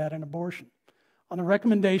prior to that an abortion. On the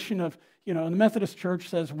recommendation of, the Methodist Church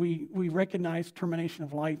says we recognize termination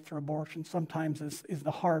of life through abortion sometimes is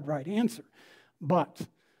the hard right answer. But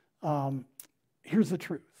here's the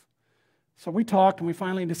truth. So we talked, and we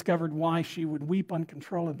finally discovered why she would weep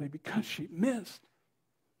uncontrollably, because she missed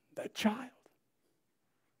that child.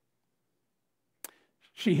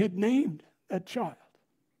 She had named that child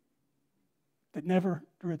that never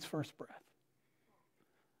drew its first breath.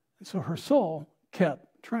 And so her soul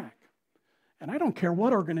kept track. And I don't care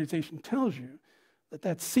what organization tells you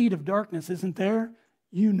that seed of darkness isn't there,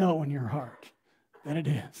 you know in your heart that it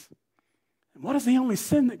is. And what is the only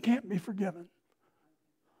sin that can't be forgiven?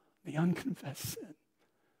 The unconfessed sin.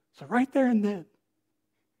 So right there and then,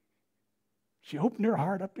 she opened her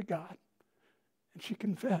heart up to God, and she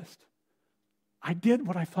confessed, I did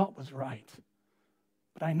what I thought was right,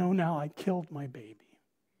 but I know now I killed my baby.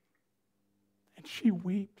 And she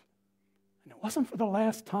wept. And it wasn't for the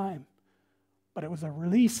last time, but it was a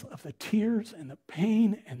release of the tears and the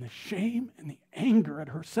pain and the shame and the anger at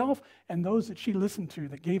herself and those that she listened to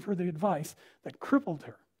that gave her the advice that crippled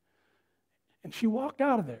her. And she walked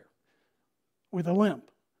out of there with a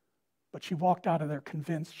limp, but she walked out of there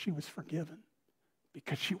convinced she was forgiven,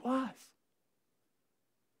 because she was.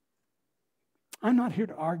 I'm not here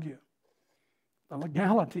to argue the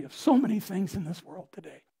legality of so many things in this world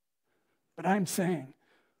today, but I'm saying,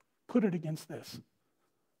 put it against this.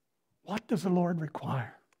 What does the Lord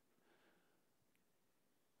require?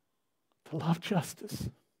 To love justice,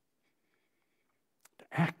 to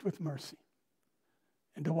act with mercy,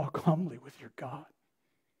 and to walk humbly with your God.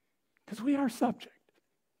 Because we are subject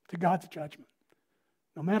to God's judgment,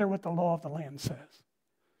 no matter what the law of the land says.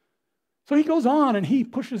 So he goes on and he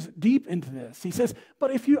pushes deep into this. He says,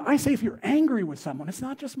 but if you're angry with someone, it's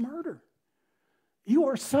not just murder. You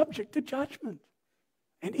are subject to judgment.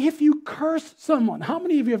 And if you curse someone, how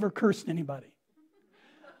many of you ever cursed anybody?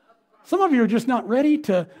 Some of you are just not ready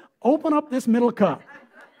to open up this middle cup.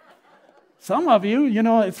 Some of you,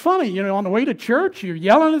 it's funny, on the way to church, you're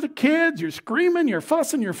yelling at the kids, you're screaming, you're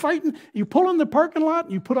fussing, you're fighting. You pull in the parking lot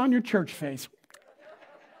and you put on your church face.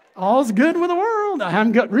 All's good with the world.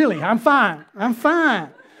 I'm good. Really, I'm fine. I'm fine.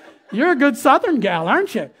 You're a good Southern gal,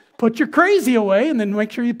 aren't you? Put your crazy away and then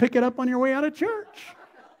make sure you pick it up on your way out of church.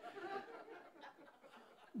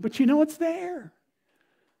 But it's there.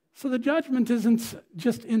 So the judgment isn't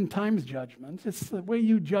just end times judgment. It's the way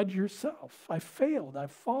you judge yourself. I failed.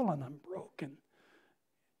 I've fallen. I'm broken.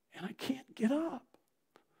 And I can't get up.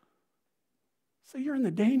 So you're in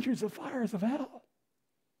the dangers of fires of hell.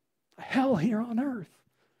 A hell here on earth,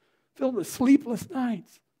 filled with sleepless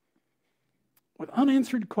nights, with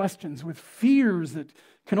unanswered questions, with fears that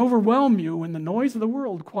can overwhelm you when the noise of the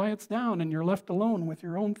world quiets down and you're left alone with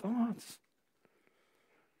your own thoughts.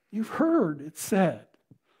 You've heard it said.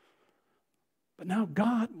 But now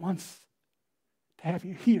God wants to have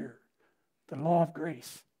you hear the law of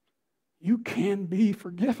grace. You can be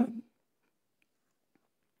forgiven.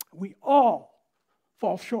 We all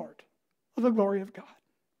fall short of the glory of God.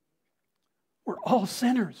 We're all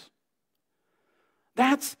sinners.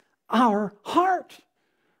 That's our heart.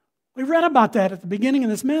 We read about that at the beginning of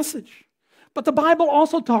this message. But the Bible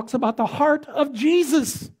also talks about the heart of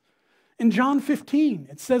Jesus. In John 15,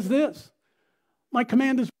 it says this, my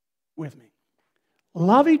command is with me.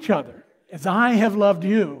 Love each other as I have loved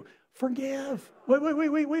you. Forgive. Wait.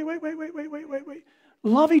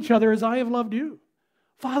 Love each other as I have loved you.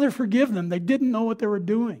 Father, forgive them. They didn't know what they were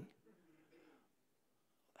doing.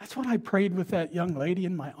 That's what I prayed with that young lady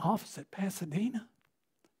in my office at Pasadena.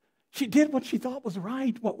 She did what she thought was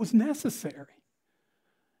right, what was necessary.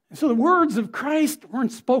 And so the words of Christ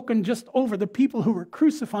weren't spoken just over the people who were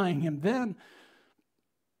crucifying him then,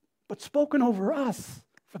 but spoken over us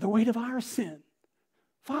for the weight of our sin.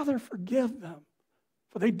 Father, forgive them,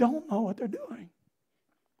 for they don't know what they're doing.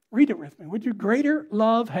 Read it with me, would you? Greater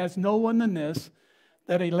love has no one than this,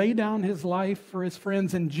 that he laid down his life for his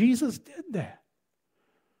friends, and Jesus did that.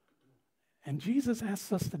 And Jesus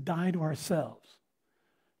asks us to die to ourselves,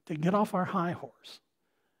 to get off our high horse,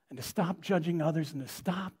 and to stop judging others and to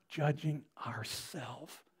stop judging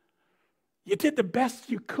ourselves. You did the best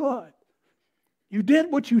you could. You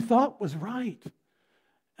did what you thought was right.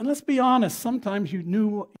 And let's be honest, sometimes you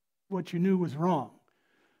knew what you knew was wrong.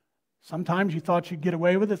 Sometimes you thought you'd get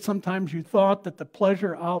away with it. Sometimes you thought that the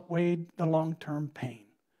pleasure outweighed the long-term pain.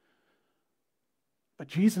 But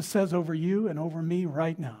Jesus says over you and over me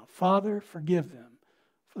right now, Father, forgive them,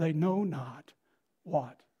 for they know not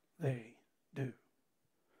what they do.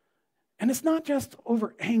 And it's not just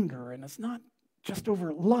over anger, and it's not just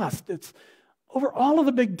over lust. It's over all of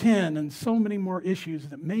the Big Ten and so many more issues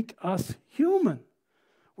that make us human.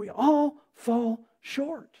 We all fall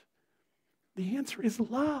short. The answer is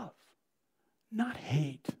love, not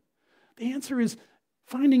hate. The answer is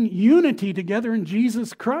finding unity together in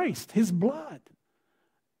Jesus Christ, His blood.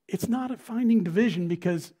 It's not finding division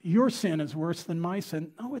because your sin is worse than my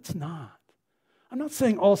sin. No, it's not. I'm not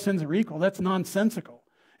saying all sins are equal. That's nonsensical.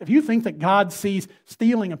 If you think that God sees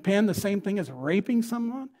stealing a pen the same thing as raping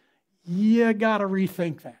someone, you got to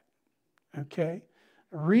rethink that. Okay?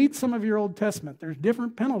 Read some of your Old Testament. There's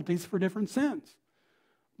different penalties for different sins.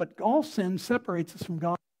 But all sin separates us from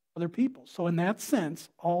God and other people. So in that sense,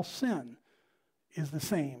 all sin is the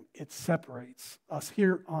same. It separates us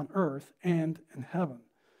here on earth and in heaven.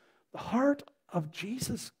 The heart of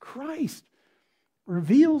Jesus Christ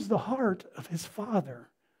reveals the heart of His Father,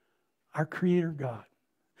 our Creator God.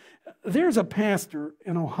 There's a pastor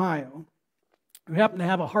in Ohio who happened to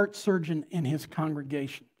have a heart surgeon in his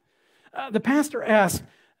congregation. The pastor asked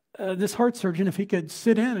this heart surgeon if he could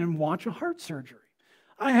sit in and watch a heart surgery.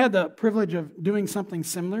 I had the privilege of doing something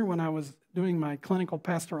similar when I was doing my clinical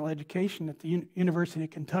pastoral education at the University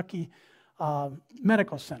of Kentucky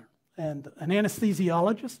Medical Center. And an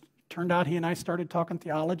anesthesiologist, turned out he and I started talking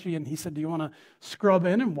theology, and he said, do you want to scrub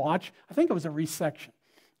in and watch? I think it was a resection.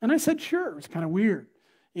 And I said, sure. It was kind of weird.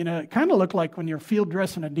 You know, it kind of looked like when you're field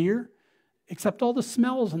dressing a deer, except all the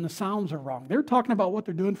smells and the sounds are wrong. They're talking about what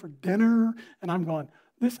they're doing for dinner, and I'm going,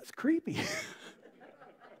 this is creepy.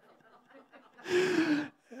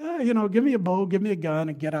 You know, give me a bow, give me a gun,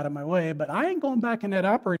 and get out of my way. But I ain't going back in that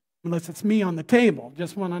operating room unless it's me on the table.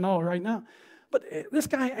 Just want to know right now. But this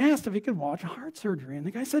guy asked if he could watch a heart surgery, and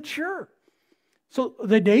the guy said, sure. So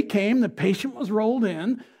the day came, the patient was rolled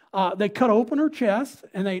in, they cut open her chest,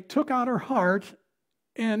 and they took out her heart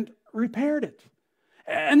and repaired it.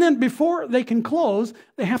 And then before they can close,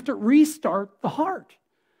 they have to restart the heart.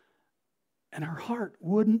 And her heart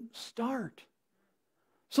wouldn't start.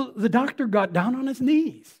 So the doctor got down on his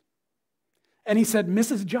knees, and he said,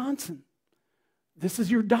 Mrs. Johnson, this is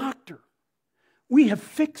your doctor. We have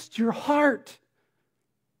fixed your heart.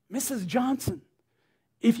 Mrs. Johnson,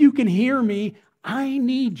 if you can hear me, I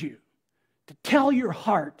need you to tell your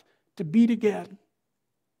heart to beat again.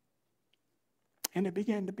 And it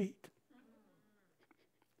began to beat.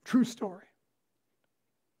 True story.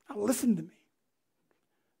 Now listen to me.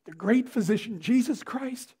 The great physician, Jesus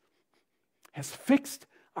Christ, has fixed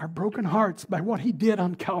our broken hearts by what He did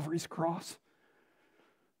on Calvary's cross.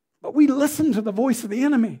 But we listen to the voice of the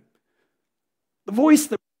enemy. The voice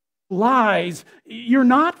that lies. You're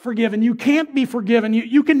not forgiven. You can't be forgiven.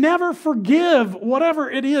 You can never forgive whatever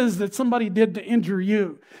it is that somebody did to injure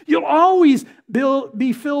you. You'll always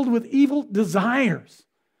be filled with evil desires.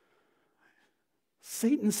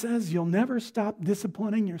 Satan says you'll never stop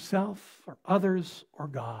disappointing yourself or others or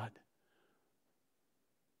God.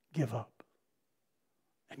 Give up.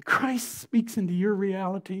 And Christ speaks into your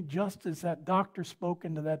reality just as that doctor spoke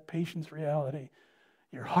into that patient's reality.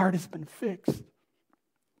 Your heart has been fixed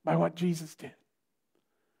by what Jesus did.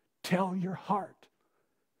 Tell your heart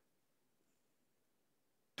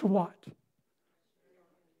to what?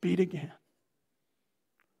 Beat again.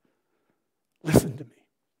 Listen to me.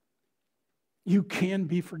 You can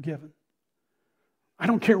be forgiven. I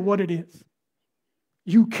don't care what it is.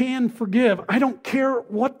 You can forgive. I don't care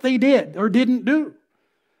what they did or didn't do.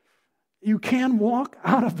 You can walk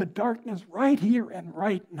out of the darkness right here and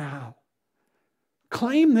right now.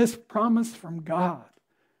 Claim this promise from God.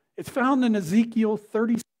 It's found in Ezekiel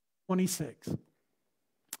 30:26.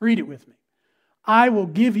 Read it with me. I will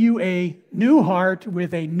give you a new heart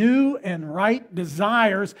with a new and right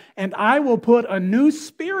desires, and I will put a new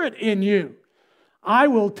spirit in you. I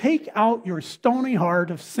will take out your stony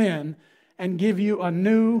heart of sin and give you a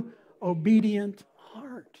new obedient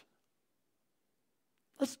heart.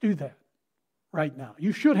 Let's do that right now.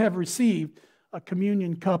 You should have received a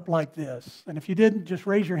communion cup like this. And if you didn't, just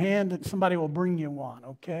raise your hand and somebody will bring you one,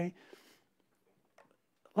 okay?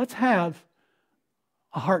 Let's have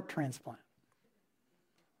a heart transplant.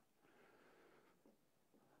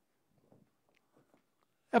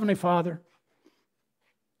 Heavenly Father,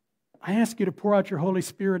 I ask you to pour out your Holy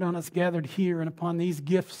Spirit on us gathered here and upon these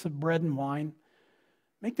gifts of bread and wine.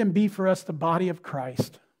 Make them be for us the body of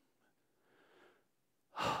Christ,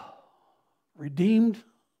 redeemed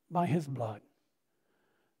by his blood.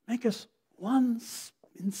 Make us one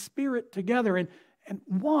in spirit together and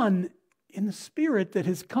one in the spirit that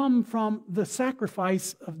has come from the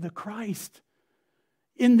sacrifice of the Christ.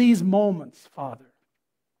 In these moments, Father,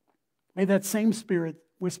 may that same Spirit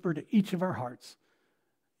whisper to each of our hearts,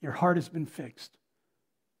 your heart has been fixed.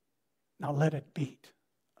 Now let it beat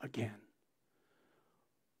again.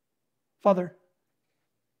 Father,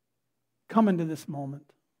 come into this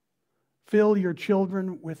moment. Fill your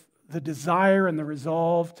children with the desire and the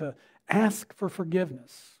resolve to ask for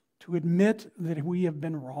forgiveness, to admit that we have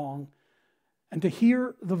been wrong, and to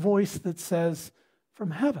hear the voice that says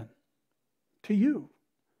from heaven to you,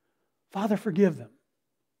 Father, forgive them,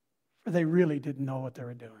 for they really didn't know what they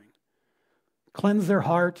were doing. Cleanse their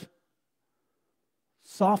heart,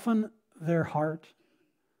 soften their heart,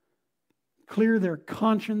 clear their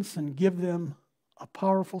conscience, and give them a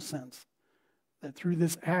powerful sense that through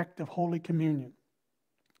this act of Holy Communion,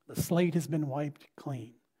 the slate has been wiped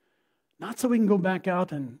clean. Not so we can go back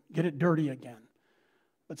out and get it dirty again,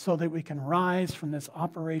 but so that we can rise from this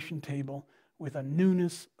operation table with a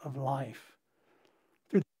newness of life.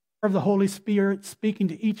 Through the power of the Holy Spirit speaking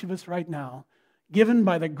to each of us right now, given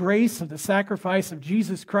by the grace of the sacrifice of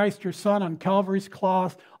Jesus Christ, your Son, on Calvary's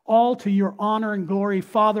cross, all to your honor and glory,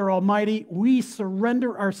 Father Almighty, we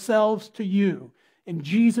surrender ourselves to you in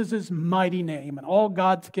Jesus' mighty name. And all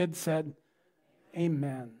God's kids said,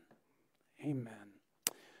 amen. Amen.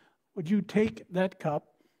 Would you take that cup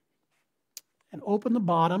and open the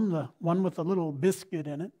bottom, the one with the little biscuit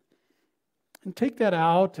in it, and take that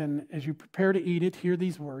out, and as you prepare to eat it, hear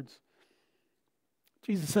these words.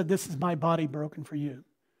 Jesus said, this is my body broken for you.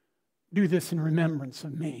 Do this in remembrance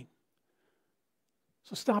of me.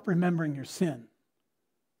 So stop remembering your sin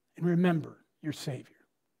and remember your Savior.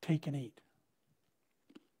 Take and eat.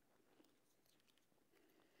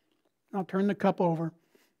 Now turn the cup over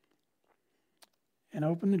and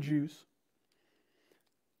open the juice.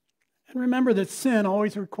 And remember that sin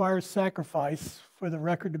always requires sacrifice for the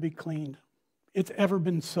record to be cleaned. It's ever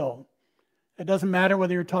been so. It doesn't matter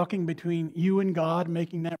whether you're talking between you and God,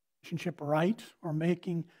 making that relationship right, or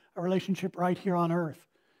making a relationship right here on earth.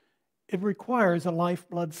 It requires a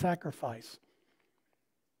lifeblood sacrifice.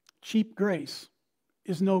 Cheap grace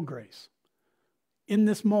is no grace. In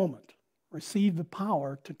this moment, receive the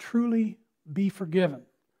power to truly be forgiven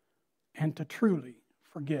and to truly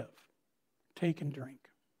forgive. Take and drink.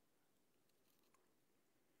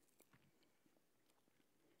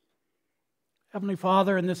 Heavenly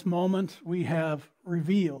Father, in this moment, we have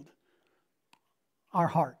revealed our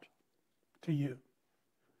heart to you.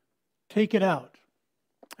 Take it out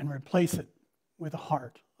and replace it with the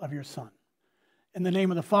heart of your Son. In the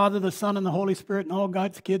name of the Father, the Son, and the Holy Spirit, and all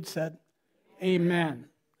God's kids said, amen.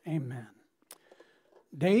 Amen.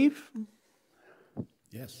 Dave?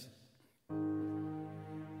 Yes.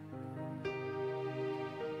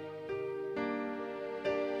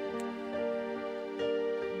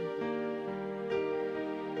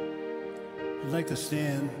 If you'd like to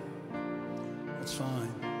stand, that's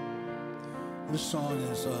fine. This song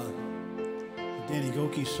is a Danny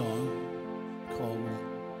Goki song called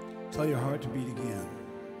Tell Your Heart to Beat Again.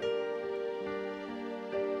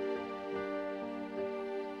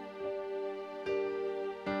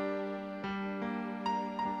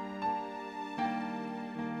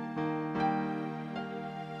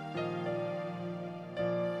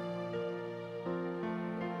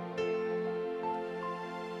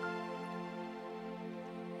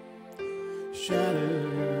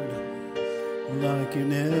 Shattered like you've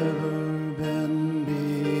never been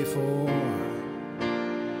before.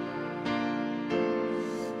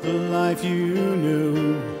 The life you knew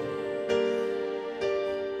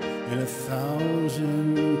in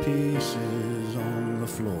 1,000 pieces on the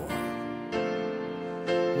floor.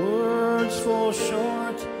 Words fall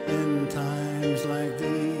short in times like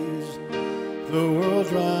these. The world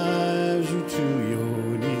drives you to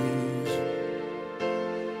your knees.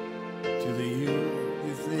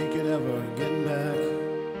 Ever getting back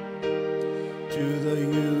to the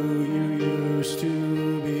you used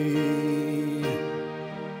to be.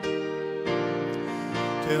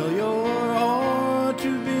 Tell your heart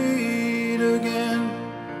to beat again.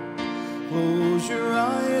 Close your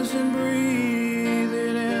eyes and breathe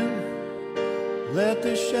it in. Let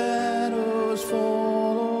the shadows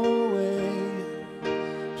fall away.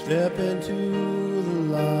 Step into the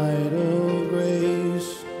light of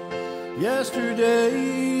grace.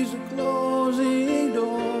 Yesterday's a closing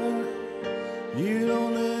door. You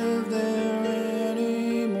don't live there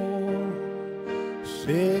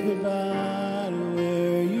Say goodbye to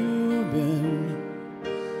where you've been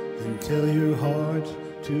and tell your heart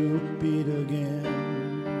to beat again.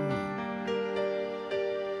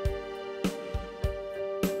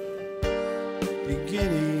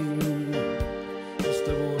 Beginning, just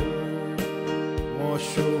a word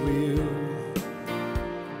wash over you.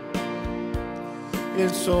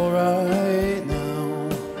 It's all right now.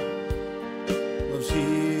 Love's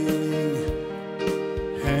healing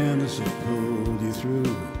hands have pulled you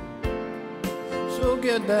through. So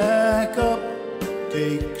get back up,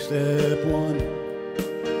 take step one.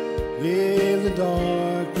 Leave the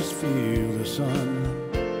darkness, feel the sun.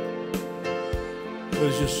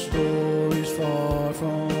 'Cause your story's far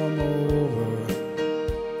from over,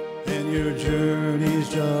 and your journey's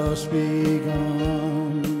just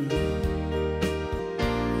begun.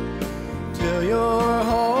 Tell your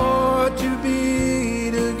heart to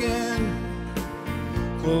beat again.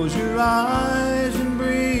 Close your eyes and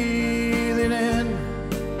breathe it in.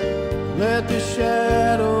 Let the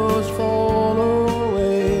shadows fall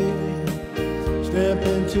away. Step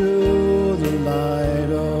into the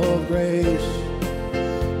light of grace.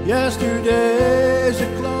 Yesterday's a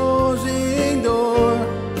closing door.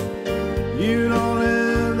 You don't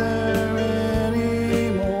live there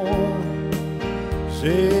anymore.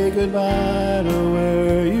 Say goodbye to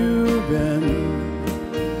where you've been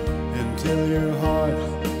and tell your heart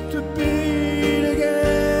to beat again.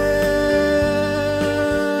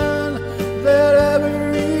 Let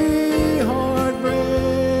every heart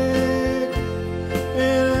break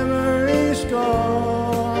and every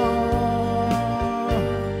scar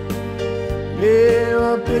be a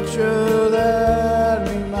picture that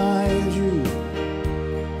reminds you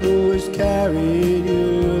who has carried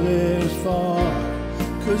you this far.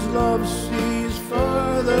 'Cause love sees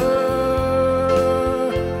further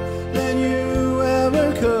than you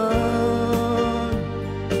ever could.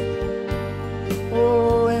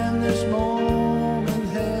 Oh, in this moment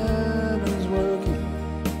heaven's working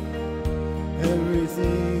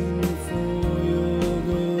everything for your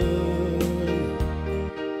good.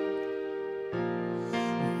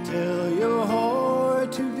 Tell your heart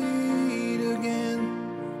to beat again.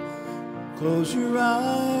 Close your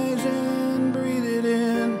eyes and breathe it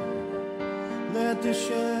in. Let the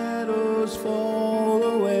shadows fall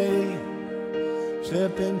away.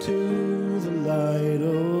 Step into the light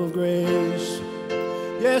of grace.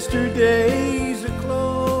 Yesterday's a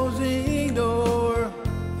closing door.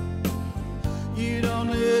 You don't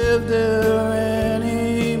live there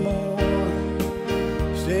anymore.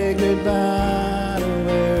 Say goodbye to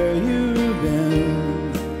where you've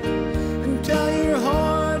been and tell your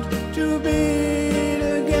heart to beat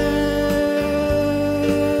again.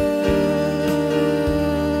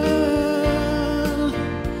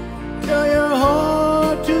 Tell your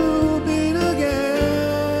heart to beat again.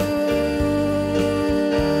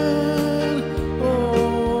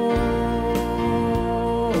 Oh,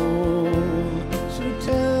 so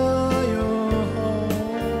tell your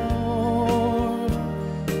heart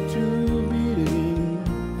to beat again.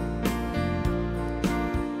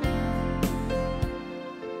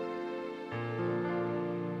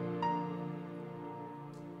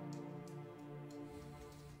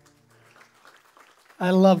 I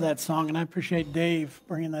love that song, and I appreciate Dave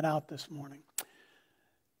bringing that out this morning.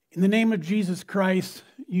 In the name of Jesus Christ,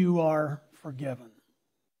 you are forgiven.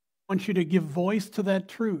 I want you to give voice to that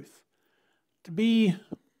truth, to be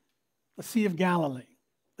the Sea of Galilee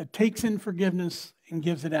that takes in forgiveness and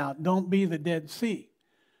gives it out. Don't be the Dead Sea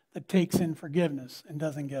that takes in forgiveness and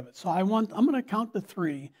doesn't give it. So I'm going to count to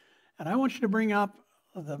 3, and I want you to bring up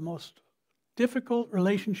the most difficult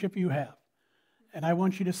relationship you have. And I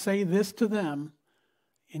want you to say this to them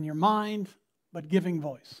in your mind, but giving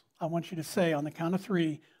voice. I want you to say on the count of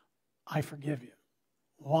 3, I forgive you.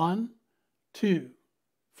 1, 2,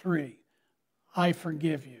 3. I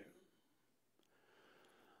forgive you.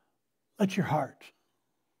 Let your heart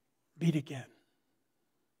beat again.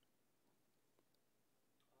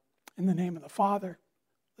 In the name of the Father,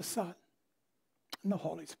 the Son, and the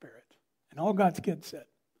Holy Spirit. And all God's kids said,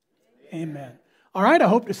 Amen. All right, I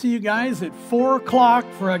hope to see you guys at 4 o'clock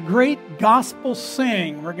for a great gospel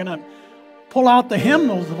sing. We're going to pull out the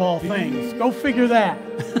hymnals of all things. Go figure that.